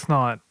it. It's just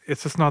not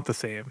the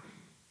same.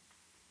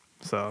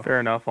 So Fair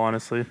enough,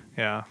 honestly.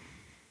 yeah.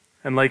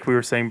 And like we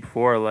were saying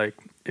before, like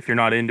if you're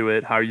not into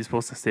it, how are you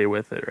supposed to stay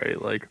with it, right?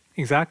 Like,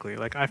 Exactly.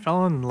 Like I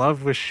fell in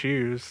love with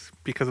shoes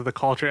because of the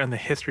culture and the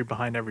history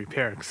behind every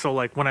pair. So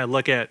like when I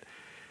look at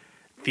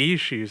these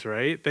shoes,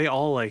 right? They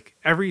all like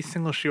every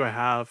single shoe I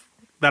have,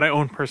 that I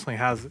own personally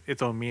has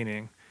its own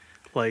meaning.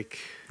 Like,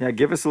 Yeah,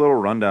 give us a little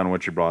rundown of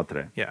what you brought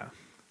today. yeah,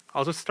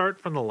 I'll just start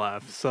from the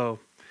left. So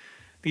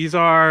these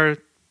are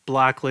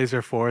Black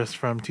Laser Forest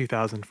from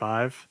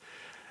 2005.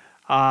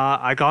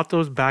 I got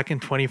those back in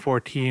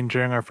 2014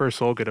 during our first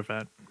Soul Good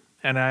event,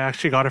 and I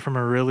actually got it from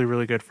a really,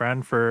 really good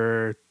friend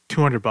for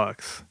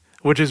 $200,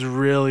 which is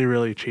really,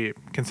 really cheap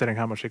considering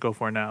how much they go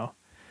for now.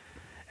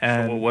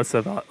 And So what's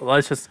the?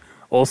 Let's just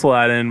also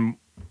add in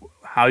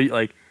how you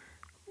like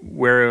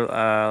where.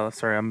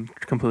 Sorry, I'm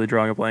completely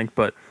drawing a blank,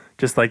 but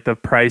just like the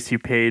price you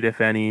paid, if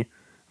any,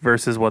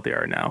 versus what they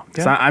are now.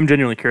 Because Yeah. I'm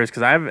genuinely curious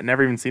because I've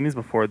never even seen these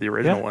before, the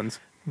original Yeah. ones.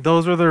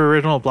 those were the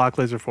original Black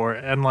Laser 4,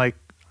 and like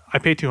I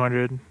paid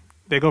 200.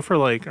 They go for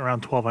like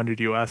around 1,200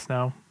 US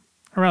now,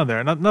 around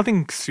there.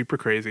 Nothing super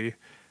crazy,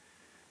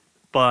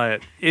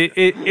 but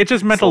it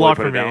just meant Slowly a lot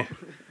put for it me. down.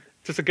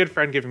 Just a good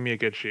friend giving me a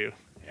good shoe,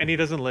 and he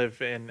doesn't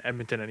live in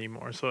Edmonton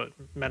anymore, so it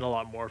meant a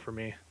lot more for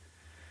me.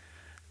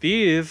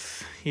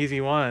 These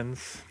Easy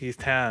Ones, these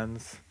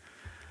tans,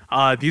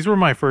 these were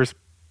my first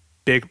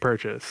big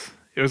purchase.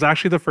 It was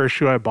actually the first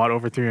shoe I bought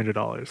over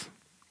 $300.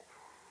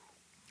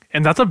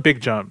 And that's a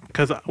big jump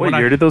because What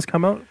year did those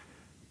come out?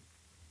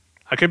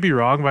 I could be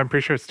wrong, but I'm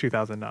pretty sure it's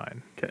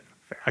 2009. Okay,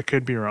 fair. I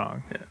could be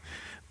wrong. Yeah.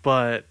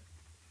 But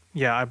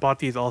yeah, I bought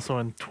these also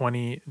in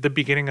the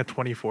beginning of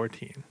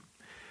 2014.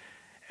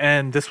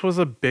 And this was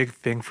a big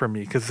thing for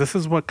me because this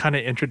is what kind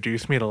of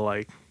introduced me to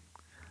like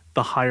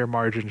the higher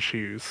margin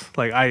shoes.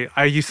 Like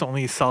I used to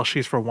only sell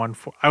shoes for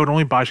I would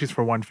only buy shoes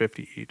for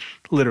 $150 each,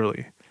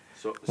 literally.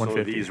 So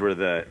 150. these were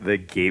the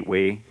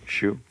gateway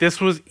shoe. This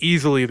was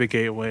easily the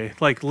gateway.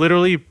 Like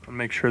literally, I'll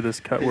make sure this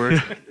cut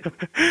works.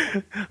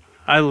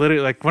 I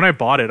literally like when I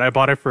bought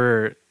it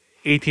for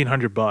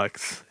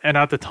 $1,800, and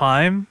at the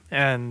time,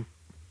 and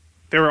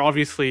they were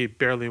obviously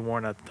barely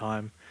worn at the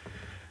time.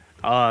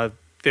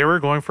 They were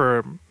going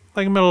for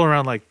like middle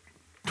around like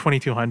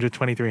 $2,200,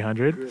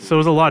 $2,300. So it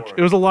was a lot.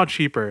 It was a lot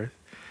cheaper.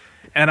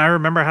 And I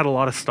remember I had a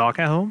lot of stock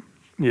at home.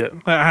 Yeah.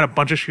 I had a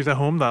bunch of shoes at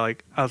home that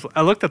like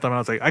I looked at them and I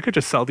was like, I could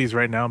just sell these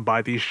right now and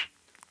buy these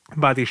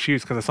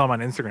shoes because I saw them on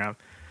Instagram.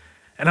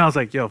 And I was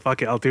like, yo,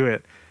 fuck it, I'll do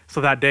it. So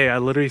that day I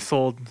literally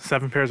sold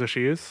 7 pairs of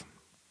shoes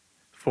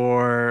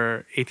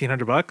for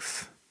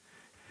 $1,800.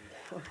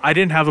 I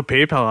didn't have a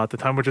PayPal at the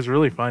time, which is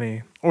really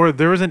funny. Or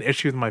there was an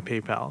issue with my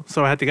PayPal.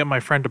 So I had to get my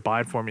friend to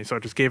buy it for me. So I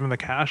just gave him the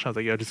cash. I was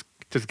like, yo, just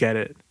get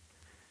it.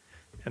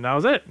 And that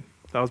was it.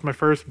 That was my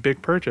first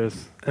big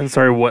purchase. And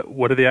sorry,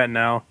 what are they at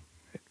now?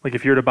 Like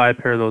if you were to buy a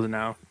pair of those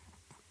now,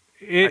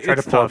 I tried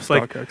It's to pull up tough.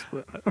 Like StockX,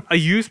 but a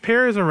used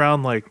pair is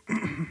around like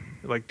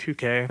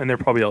 $2K. and they're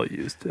probably all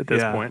used at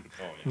this Yeah. point.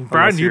 Brand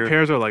Unless new you're-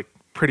 pairs are like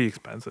pretty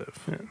expensive.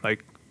 Yeah.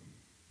 Like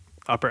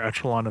upper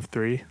echelon of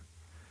 3.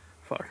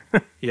 Fuck.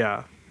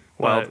 Yeah.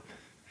 Wild.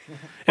 It's-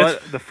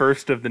 But the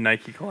first of the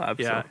Nike collabs.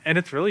 Yeah, So. and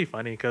it's really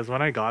funny because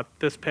when I got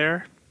this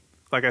pair,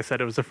 like I said,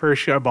 it was the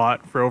first shoe I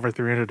bought for over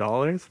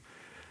 $300.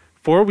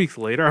 4 weeks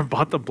later, I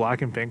bought the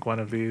black and pink one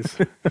of these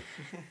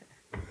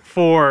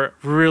for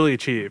really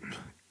cheap.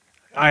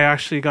 I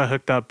actually got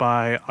hooked up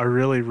by a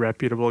really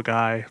reputable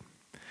guy,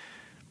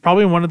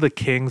 probably one of the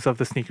kings of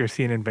the sneaker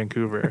scene in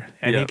Vancouver,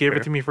 and Yeah, he gave fair.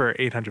 it to me for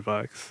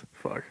 $800.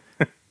 Fuck.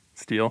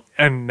 Steal.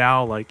 And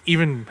now, like,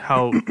 even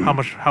how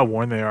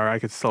worn they are, I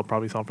could still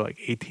probably sell them for like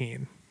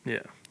 18.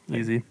 Yeah.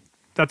 Easy.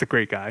 That's a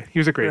great guy. He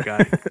was a great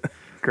guy.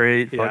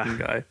 Great Yeah. fucking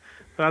guy.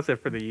 So that's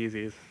it for the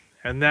Yeezys.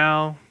 And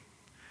now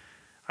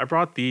I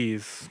brought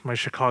these, my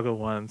Chicago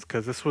ones,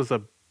 because this was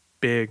a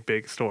big,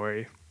 big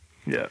story.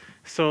 Yeah.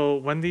 So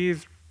when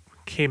these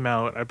came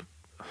out,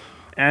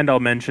 And I'll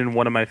mention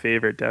one of my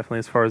favorite, definitely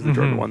as far as the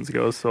Jordan ones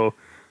go. So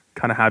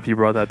kind of happy you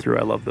brought that through.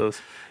 I love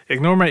those.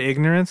 ignore my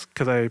ignorance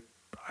because I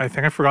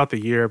think I forgot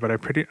the year, but I'm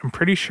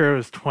pretty sure it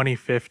was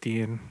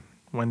 2015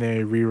 when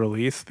they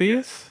re-released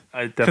these.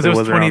 I Because it definitely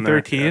was around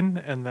there, 2013,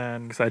 and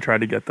then Because I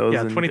tried to get those.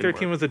 yeah, and it didn't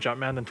 2013 work. was the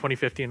Jumpman, then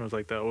 2015 was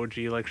like the OG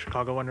like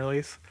Chicago one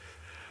release.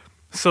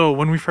 So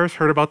when we first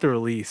heard about the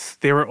release,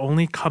 they were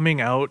only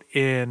coming out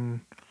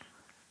in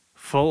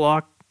Foot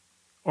Locker,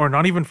 or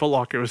not even Foot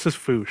Locker. It was just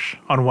Foosh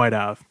on White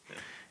Ave.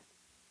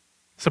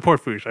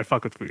 Support Foosh. I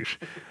fuck with Foosh.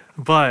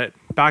 But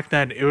back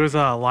then, it was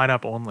a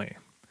lineup only.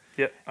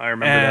 Yeah, I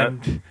remember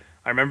that. And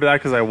I remember that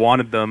because I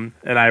wanted them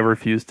and I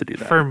refused to do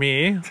that. for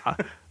me,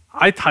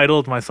 I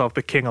titled myself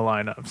the king of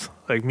lineups.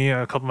 Like me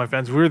and a couple of my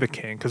friends, we were the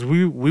king because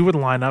we would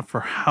line up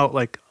for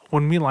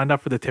when we lined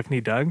up for the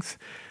Tiffany Dunks,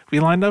 we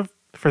lined up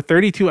for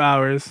 32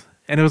 hours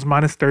and it was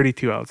minus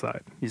 32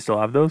 outside. You still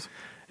have those?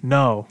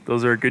 No.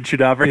 Those are a good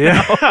shoot out right Yeah.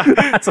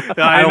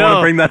 now. I don't want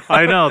to bring that up.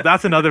 I know.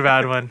 That's another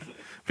bad one.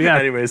 But yeah,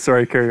 Anyway,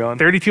 sorry, carry on.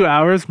 32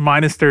 hours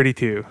minus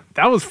 32.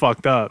 That was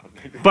fucked up.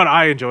 But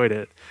I enjoyed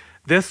it.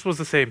 This was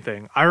the same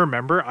thing. I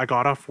remember I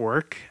got off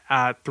work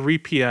at 3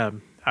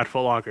 p.m. at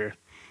Foot Locker.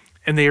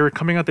 And they were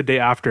coming out the day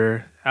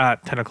after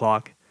at 10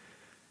 o'clock.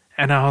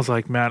 And I was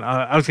like, man,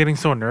 I was getting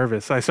so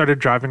nervous. I started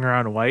driving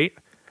around white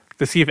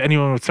to see if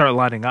anyone would start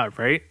lining up,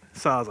 right?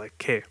 So I was like,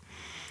 okay,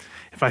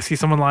 if I see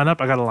someone line up,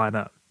 I got to line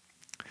up.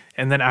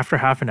 And then after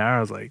half an hour, I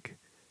was like,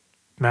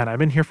 man, I've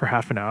been here for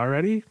half an hour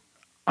already.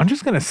 I'm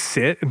just going to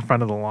sit in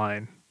front of the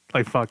line.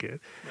 Like, fuck it.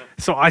 Yeah.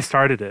 So I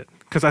started it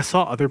because I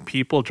saw other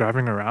people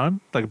driving around,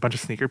 like a bunch of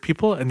sneaker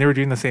people, and they were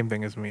doing the same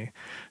thing as me.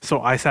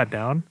 So I sat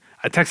down.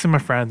 I texted my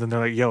friends, and they're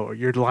like, yo,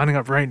 you're lining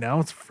up right now?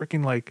 It's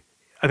freaking like,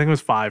 I think it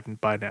was 5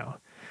 by now.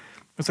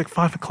 It was like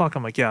 5 o'clock.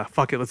 I'm like, yeah,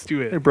 fuck it. Let's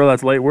do it. Hey, bro,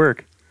 that's light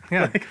work.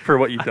 Yeah. Like, for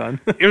what you've done.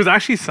 It was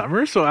actually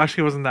summer, so it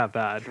actually wasn't that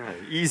bad.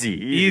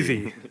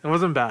 Easy. It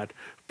wasn't bad.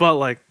 But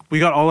like, we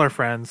got all our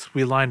friends.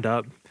 We lined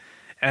up,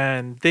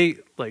 and they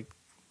like,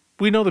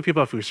 we know the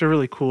people at Foosh. They're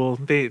really cool.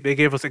 They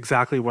gave us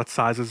exactly what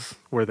sizes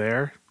were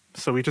there.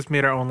 So we just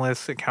made our own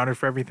list, accounted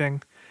for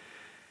everything.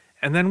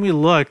 And then we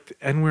looked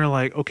and we were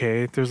like,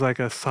 okay, there's like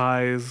a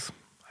size,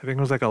 I think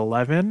it was like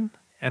 11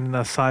 and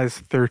a size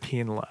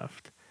 13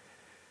 left.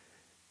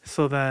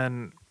 So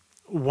then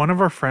one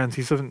of our friends,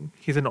 I'm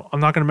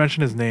not going to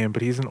mention his name,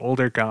 but he's an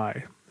older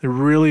guy. They're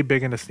really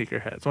big into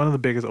sneakerheads. One of the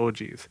biggest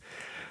OGs.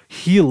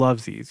 He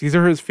loves these. These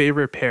are his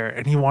favorite pair,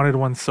 and he wanted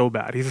one so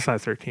bad. He's a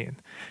size 13.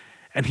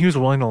 And he was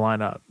willing to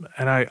line up.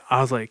 And I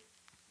was like,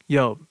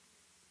 yo,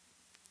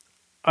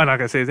 I'm not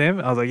going to say his name.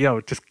 I was like,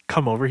 yo, just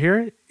come over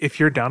here. If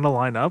you're down to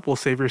line up, we'll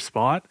save your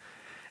spot.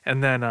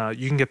 And then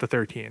you can get the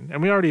 13. And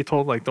we already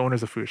told like the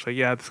owners of Foosh, like,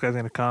 yeah, this guy's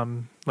going to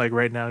come. Like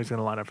right now, he's going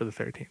to line up for the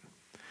 13.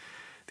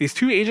 These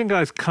 2 Asian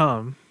guys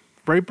come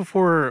right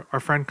before our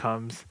friend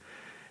comes.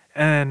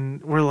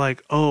 And we're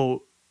like,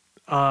 oh,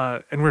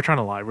 and we're trying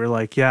to lie. We're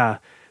like, yeah,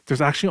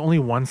 there's actually only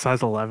one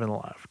size 11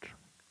 left.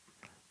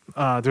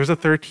 There's a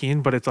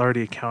 13, but it's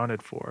already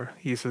accounted for.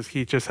 He says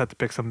he just had to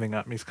pick something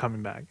up and he's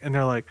coming back. And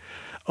they're like,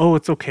 oh,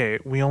 it's okay.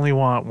 We only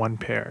want 1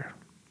 pair.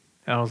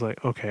 And I was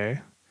like,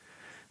 okay.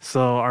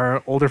 So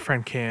our older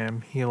friend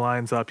came. He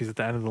lines up. He's at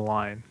the end of the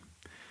line.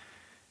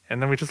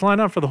 And then we just line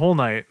up for the whole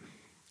night.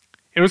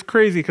 It was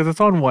crazy because it's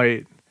on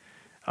white.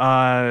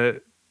 Well,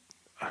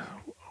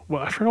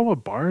 I forgot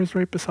what bar is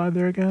right beside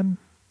there again.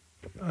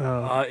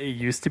 It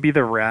used to be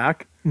the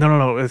Rack.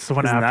 No. It's the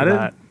one Isn't after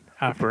that.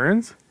 After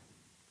Burns?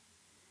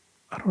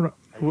 I don't know.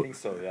 I think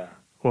so, yeah.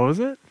 What was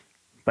it?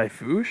 By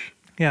Foosh?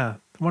 Yeah,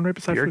 the one right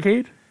beside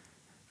Beercade?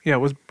 Yeah,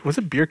 was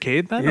it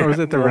Beercade then, or was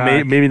it the well,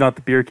 Rack? maybe not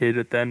the Beercade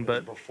at then,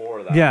 but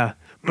before that. Yeah,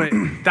 but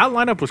that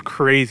lineup was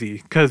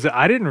crazy because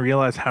I didn't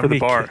realize how For the many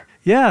bar.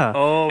 Yeah.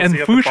 Oh, and so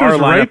you got the Foosh bar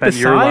was lineup right and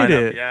your beside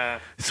lineup, it. yeah.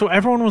 So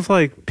everyone was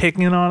like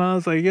picking on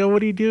us, like, "Yo,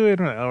 what are you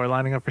doing?" Oh, we're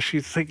lining up for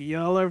shoots. It's like,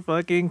 y'all are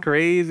fucking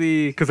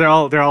crazy because they're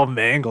all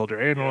mangled,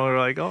 right? And we're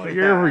like, "Oh,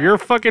 you're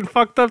fucking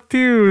fucked up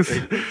too."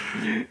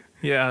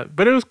 Yeah,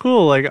 but it was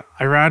cool. Like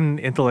I ran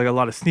into like a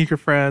lot of sneaker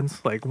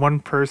friends. Like one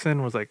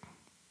person was like,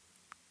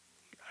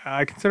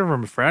 I consider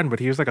him a friend,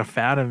 but he was like a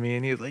fan of me,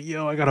 and he was like,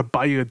 "Yo, I gotta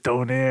buy you a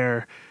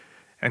Donaire,"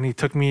 and he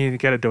took me to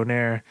get a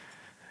Donaire.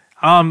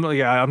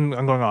 Yeah, I'm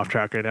going off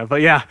track right now,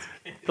 but yeah,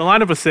 the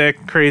lineup was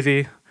sick,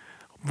 crazy.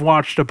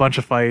 Watched a bunch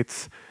of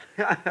fights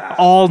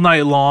all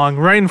night long,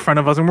 right in front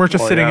of us, and we're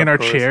just sitting in our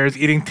chairs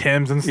eating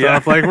Tims and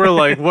stuff. Like we're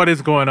like, what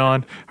is going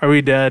on? Are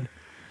we dead?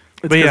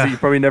 It's because you've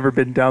probably never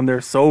been down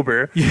there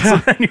sober. Yeah.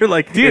 So then you're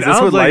like, dude, is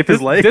this what life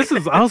is like?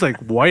 I was like,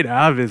 White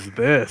Ave is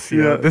this?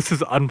 Yeah. This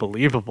is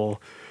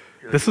unbelievable.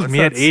 This was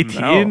me at 18.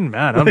 Smell?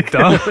 Man, I'm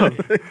done.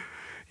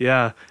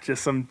 Yeah.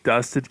 Just some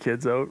dusted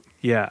kids out.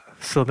 Yeah.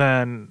 So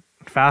then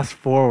fast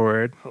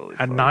forward Holy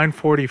at fuck.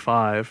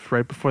 9:45,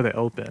 right before they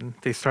opened,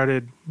 they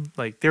started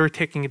like they were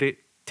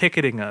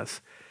ticketing us.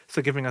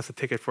 So giving us a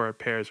ticket for our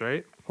pairs,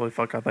 right? Holy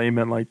fuck, I thought you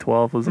meant like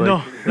 12 was like...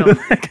 No.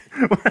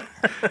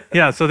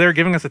 Yeah, so they were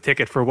giving us a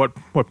ticket for what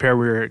pair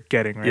we were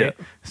getting, right? Yeah.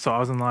 So I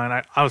was in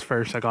line. I was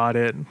first. I got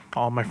it.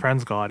 All my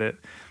friends got it.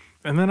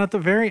 And then at the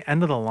very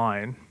end of the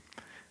line,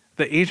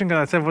 the Asian guy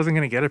that said I wasn't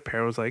going to get a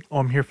pair was like, oh,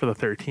 I'm here for the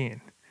 13.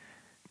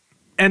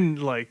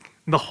 And like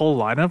the whole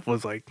lineup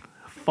was like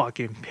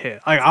fucking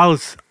pissed. Like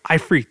I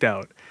freaked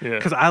out. Yeah.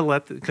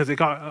 Because it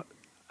got...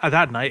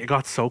 that night, it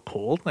got so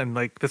cold, and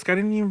like this guy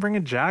didn't even bring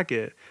a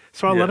jacket.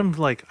 So I let him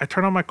I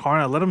turned on my car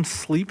and I let him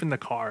sleep in the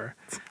car.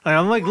 Like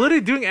I'm like literally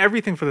doing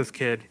everything for this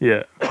kid.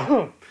 Yeah.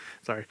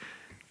 Sorry,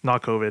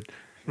 not COVID.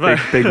 But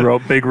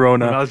Big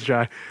Rona. that was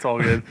dry. It's all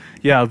good.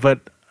 Yeah,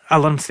 but I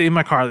let him stay in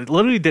my car. I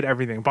literally did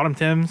everything. Bought him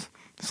Tims.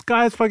 This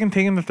guy's fucking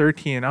taking the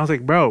 13. I was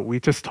like, bro,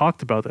 we just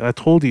talked about that. I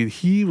told you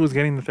he was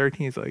getting the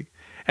 13. He's like,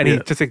 and he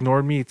just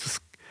ignored me.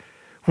 Just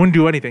wouldn't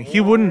do anything.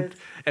 He wouldn't.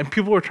 And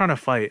people were trying to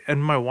fight.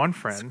 And my one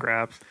friend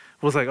Scraps.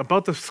 was like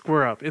about to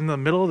square up in the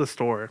middle of the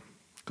store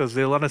because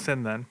they let us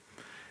in then.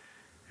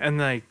 And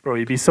like, Bro,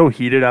 you'd be so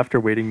heated after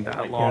waiting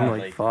that long. God,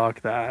 like, like-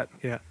 fuck that.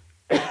 yeah.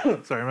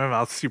 Sorry, my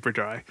mouth's super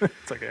dry.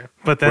 It's okay.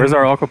 But then, Where's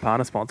our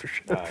Aquapana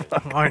sponsorship?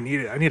 oh, I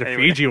need it. I need a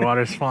Anyway. Fiji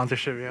water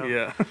sponsorship. Yeah.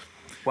 Yeah.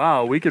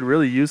 Wow, we could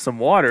really use some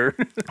water.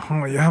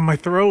 Oh yeah, my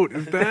throat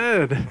is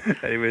dead.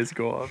 Anyways,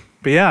 go on.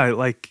 But yeah,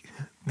 like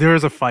there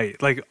was a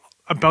fight, like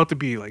about to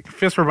be like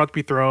fists were about to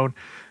be thrown.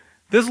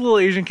 This little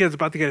Asian kid's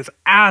about to get his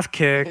ass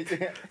kicked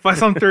by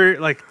some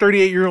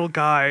 38-year-old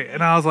guy,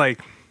 and I was like,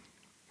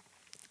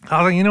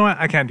 you know what?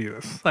 I can't do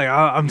this. Like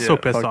I'm so Yeah,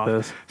 pissed fuck off.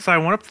 this. So I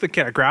went up to the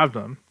kid. I grabbed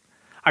him.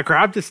 I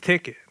grabbed his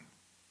ticket,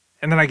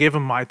 and then I gave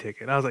him my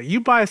ticket. I was like, "You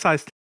buy a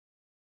size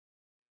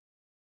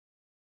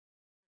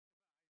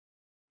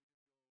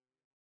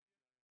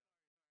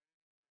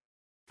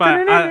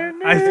But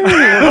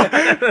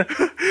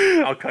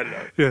I'll cut it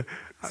out. yeah.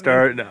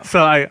 Start now.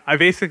 So I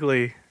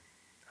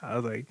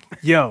was like,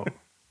 yo,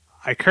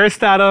 I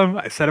cursed at him.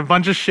 I said a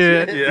bunch of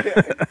shit.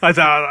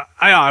 Yeah.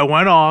 I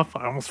went off.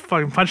 I almost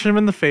fucking punched him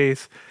in the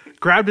face,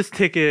 grabbed his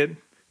ticket,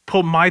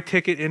 put my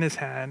ticket in his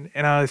hand,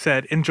 and I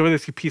said, enjoy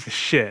this, you piece of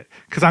shit,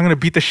 because I'm going to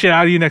beat the shit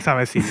out of you next time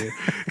I see you.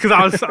 Because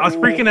I was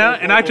freaking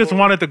out, and I just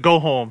wanted to go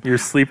home. You're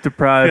sleep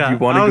deprived. Yeah, You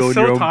want to go in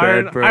your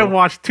own bed, bro. I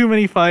watched too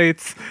many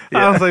fights.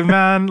 Yeah. I was like,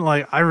 man,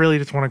 like I really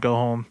just want to go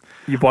home.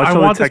 You've watched,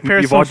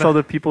 all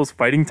the people's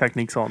fighting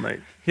techniques all night.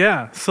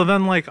 Yeah. So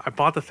then, like, I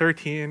bought the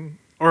 13,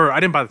 or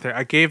I didn't buy the 13.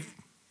 I gave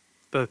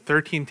the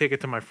 13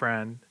 ticket to my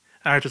friend,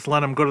 and I just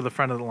let him go to the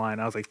front of the line.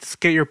 I was like, just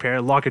get your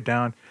pair, lock it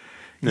down.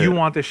 Yeah. You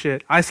want this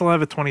shit. I still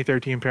have a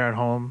 2013 pair at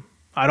home.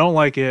 I don't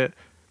like it,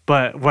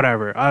 but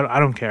whatever. I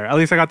don't care. At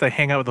least I got to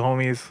hang out with the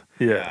homies.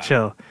 Yeah.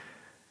 Chill.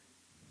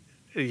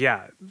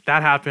 Yeah,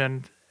 that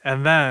happened.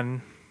 And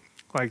then,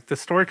 like, the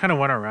story kind of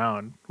went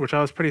around, which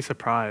I was pretty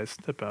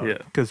surprised about. Yeah.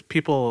 Because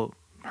people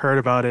heard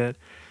about it.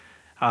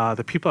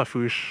 The people at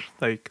Foosh,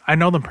 like, I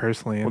know them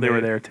personally. Well, they were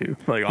there too.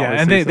 Like, yeah,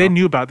 and they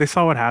knew about it. They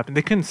saw what happened.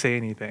 They couldn't say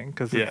anything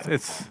because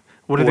it's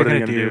what are they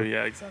going to do?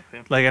 Yeah,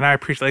 exactly. Like, and I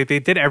appreciate, like, they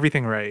did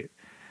everything right.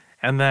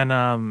 And then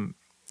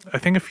I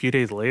think a few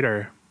days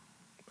later,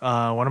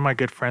 one of my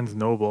good friends,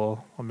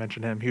 Noble, I'll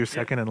mention him. He was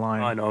second in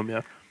line. I know him.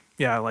 Yeah.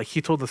 Yeah, like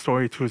he told the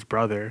story to his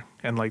brother,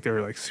 and like they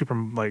were like super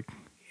like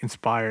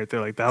inspired. They're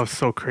like, that was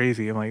so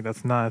crazy. I'm like,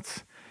 that's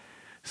nuts.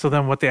 So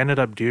then what they ended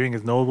up doing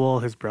is Noble,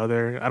 his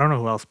brother, I don't know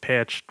who else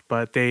pitched,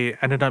 but they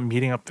ended up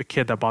meeting up the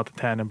kid that bought the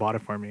tent and bought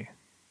it for me.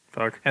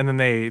 Fuck. And then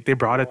they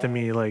brought it to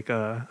me like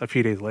a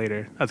few days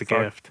later as a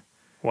gift.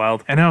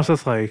 Wild. And I was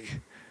just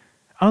like,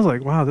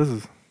 wow, this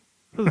is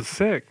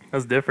sick.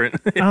 That's different.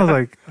 I was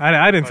like,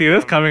 I didn't see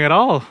this coming at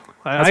all.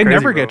 I crazy,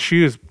 never bro. get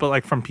shoes, but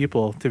like from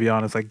people, to be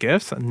honest, like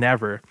gifts,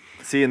 never.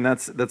 See, and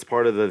that's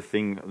part of the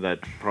thing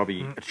that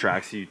probably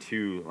attracts you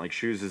to like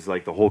shoes is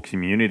like the whole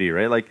community,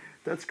 right? Like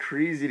that's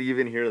crazy to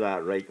even hear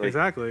that, right? Like,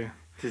 Exactly.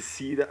 To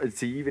see that,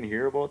 to even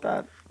hear about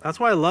that. That's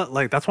why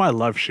I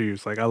love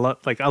shoes. I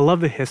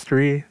love the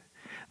history,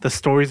 the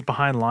stories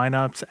behind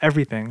lineups,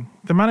 everything.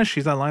 The amount of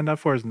shoes I lined up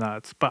for is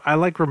nuts. But I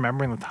like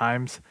remembering the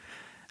times,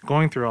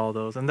 going through all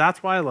those, and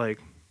that's why I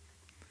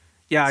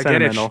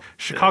get it.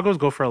 Chicago's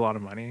go for a lot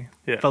of money.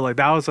 Yeah. But like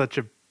that was such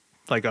a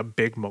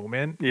big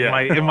moment Yeah.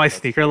 in my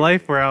sneaker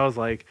life where I was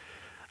like,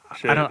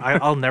 Shit.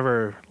 I'll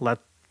never let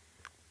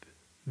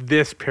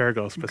this pair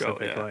go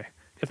specifically. yeah.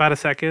 If I had a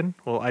second,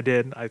 well, I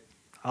did.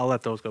 I'll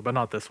let those go, but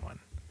not this one.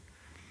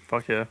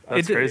 Fuck yeah.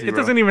 That's crazy, It bro.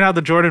 doesn't even have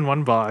the Jordan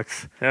 1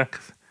 box. Yeah.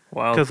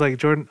 Wow. Because like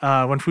Jordan,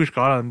 when Foosh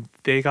got them,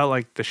 they got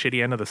like the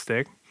shitty end of the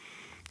stick.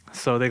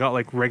 So they got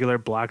like regular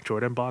black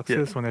Jordan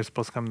boxes when they're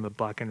supposed to come in the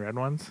black and red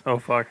ones. Oh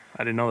fuck.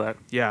 I didn't know that.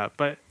 Yeah,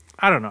 but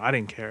I don't know. I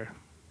didn't care.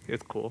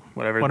 It's cool.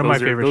 Whatever. One of my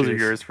favorite Those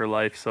shoes. are yours for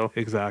life, so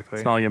Exactly.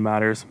 it's not like it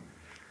matters.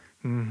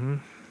 Mm-hmm.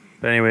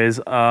 But anyways,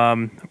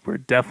 we're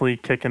definitely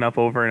kicking up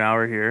over an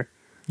hour here,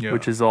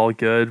 which is all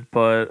good.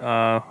 But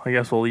I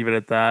guess we'll leave it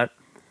at that.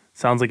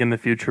 Sounds like in the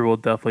future we'll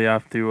definitely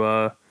have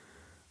to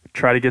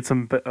try to get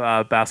some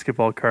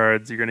basketball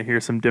cards. You're gonna hear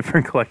some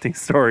different collecting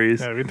stories.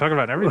 Yeah, we can talk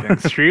about everything.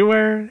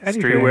 Streetwear,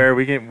 anything.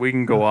 Streetwear. We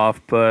can go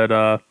off, but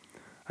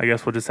I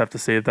guess we'll just have to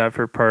save that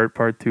for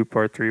part 2,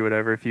 part 3,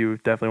 whatever. If you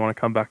definitely want to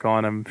come back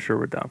on, I'm sure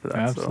we're down for that.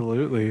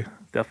 Absolutely. So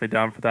definitely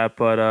down for that.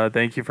 But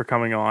thank you for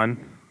coming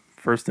on.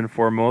 First and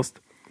foremost,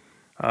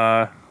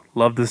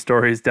 love the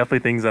stories. Definitely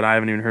things that I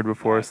haven't even heard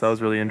before. So that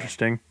was really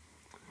interesting.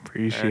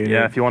 Appreciate it.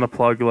 Yeah, if you want to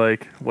plug,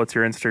 like, what's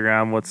your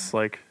Instagram? What's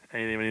like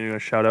anything you want to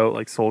shout out?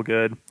 Like Soul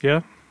Good.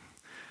 Yeah.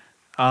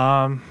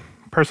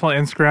 Personal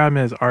Instagram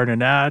is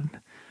Arnanad.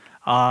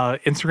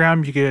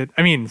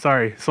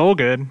 Instagram, Soul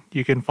Good.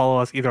 You can follow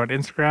us either on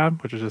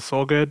Instagram, which is just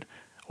Soul Good,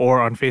 or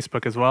on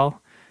Facebook as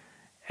well.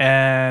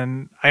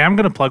 And I am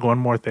going to plug one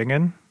more thing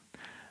in.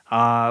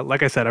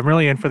 Like I said, I'm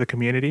really in for the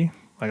community.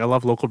 Like, I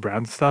love local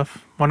brand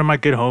stuff. One of my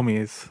good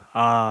homies,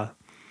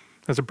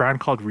 there's a brand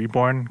called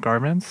Reborn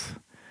Garments.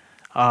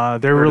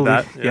 They're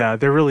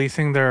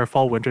releasing their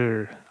fall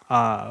winter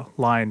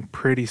line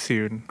pretty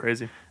soon.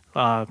 Crazy.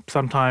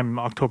 Sometime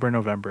October,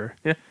 November.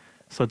 Yeah.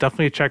 So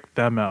definitely check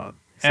them out.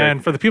 Sick.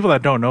 And for the people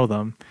that don't know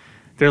them,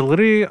 they're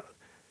literally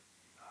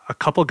a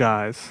couple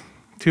guys,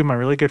 two of my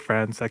really good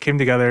friends that came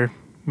together,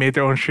 made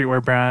their own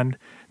streetwear brand,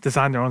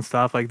 designed their own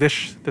stuff. Like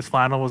this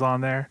flannel was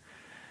on there.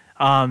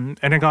 And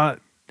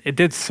it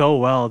did so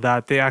well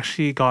that they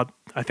actually got,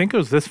 I think it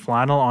was this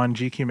flannel on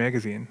GQ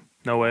magazine.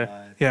 No way.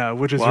 Yeah,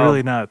 which is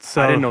really nuts.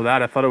 So I didn't know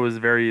that. I thought it was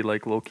very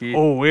like low key.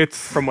 Oh,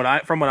 it's from what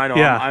I know.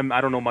 Yeah.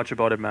 I don't know much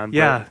about it, man.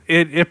 Yeah,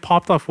 it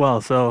popped off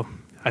well. So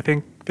I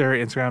think their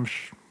Instagram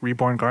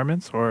Reborn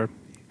Garments, or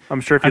I'm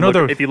sure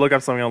if you look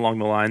up something along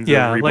the lines.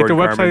 Yeah, of like their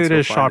Reborn website Garments,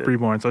 is you'll Shop find it.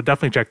 Reborn. So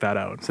definitely check that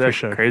out. Sick. For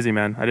sure. Crazy,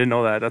 man. I didn't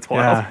know that. That's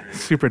wild. Yeah,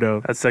 super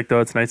dope. That's sick though.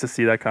 It's nice to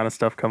see that kind of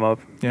stuff come up.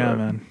 Yeah,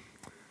 man.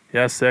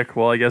 Yeah, sick.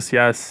 Well, I guess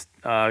yes.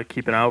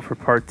 Keep an eye out for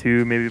part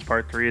 2, maybe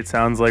part 3. It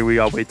sounds like we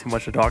got way too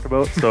much to talk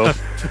about, so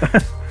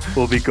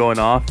we'll be going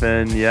off.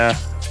 And yeah,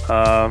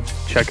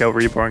 Check out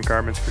Reborn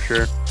Garments for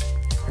sure.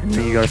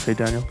 Anything you gotta say,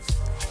 Daniel?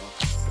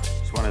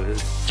 Just wanted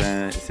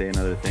to say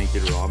another thank you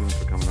to Robin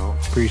for coming out,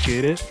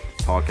 Appreciate it.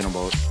 talking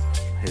about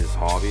his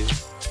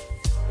hobbies,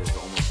 his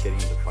almost getting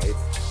into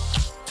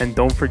fights. And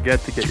don't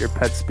forget to get your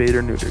pet spayed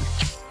or neutered.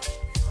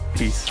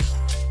 Peace.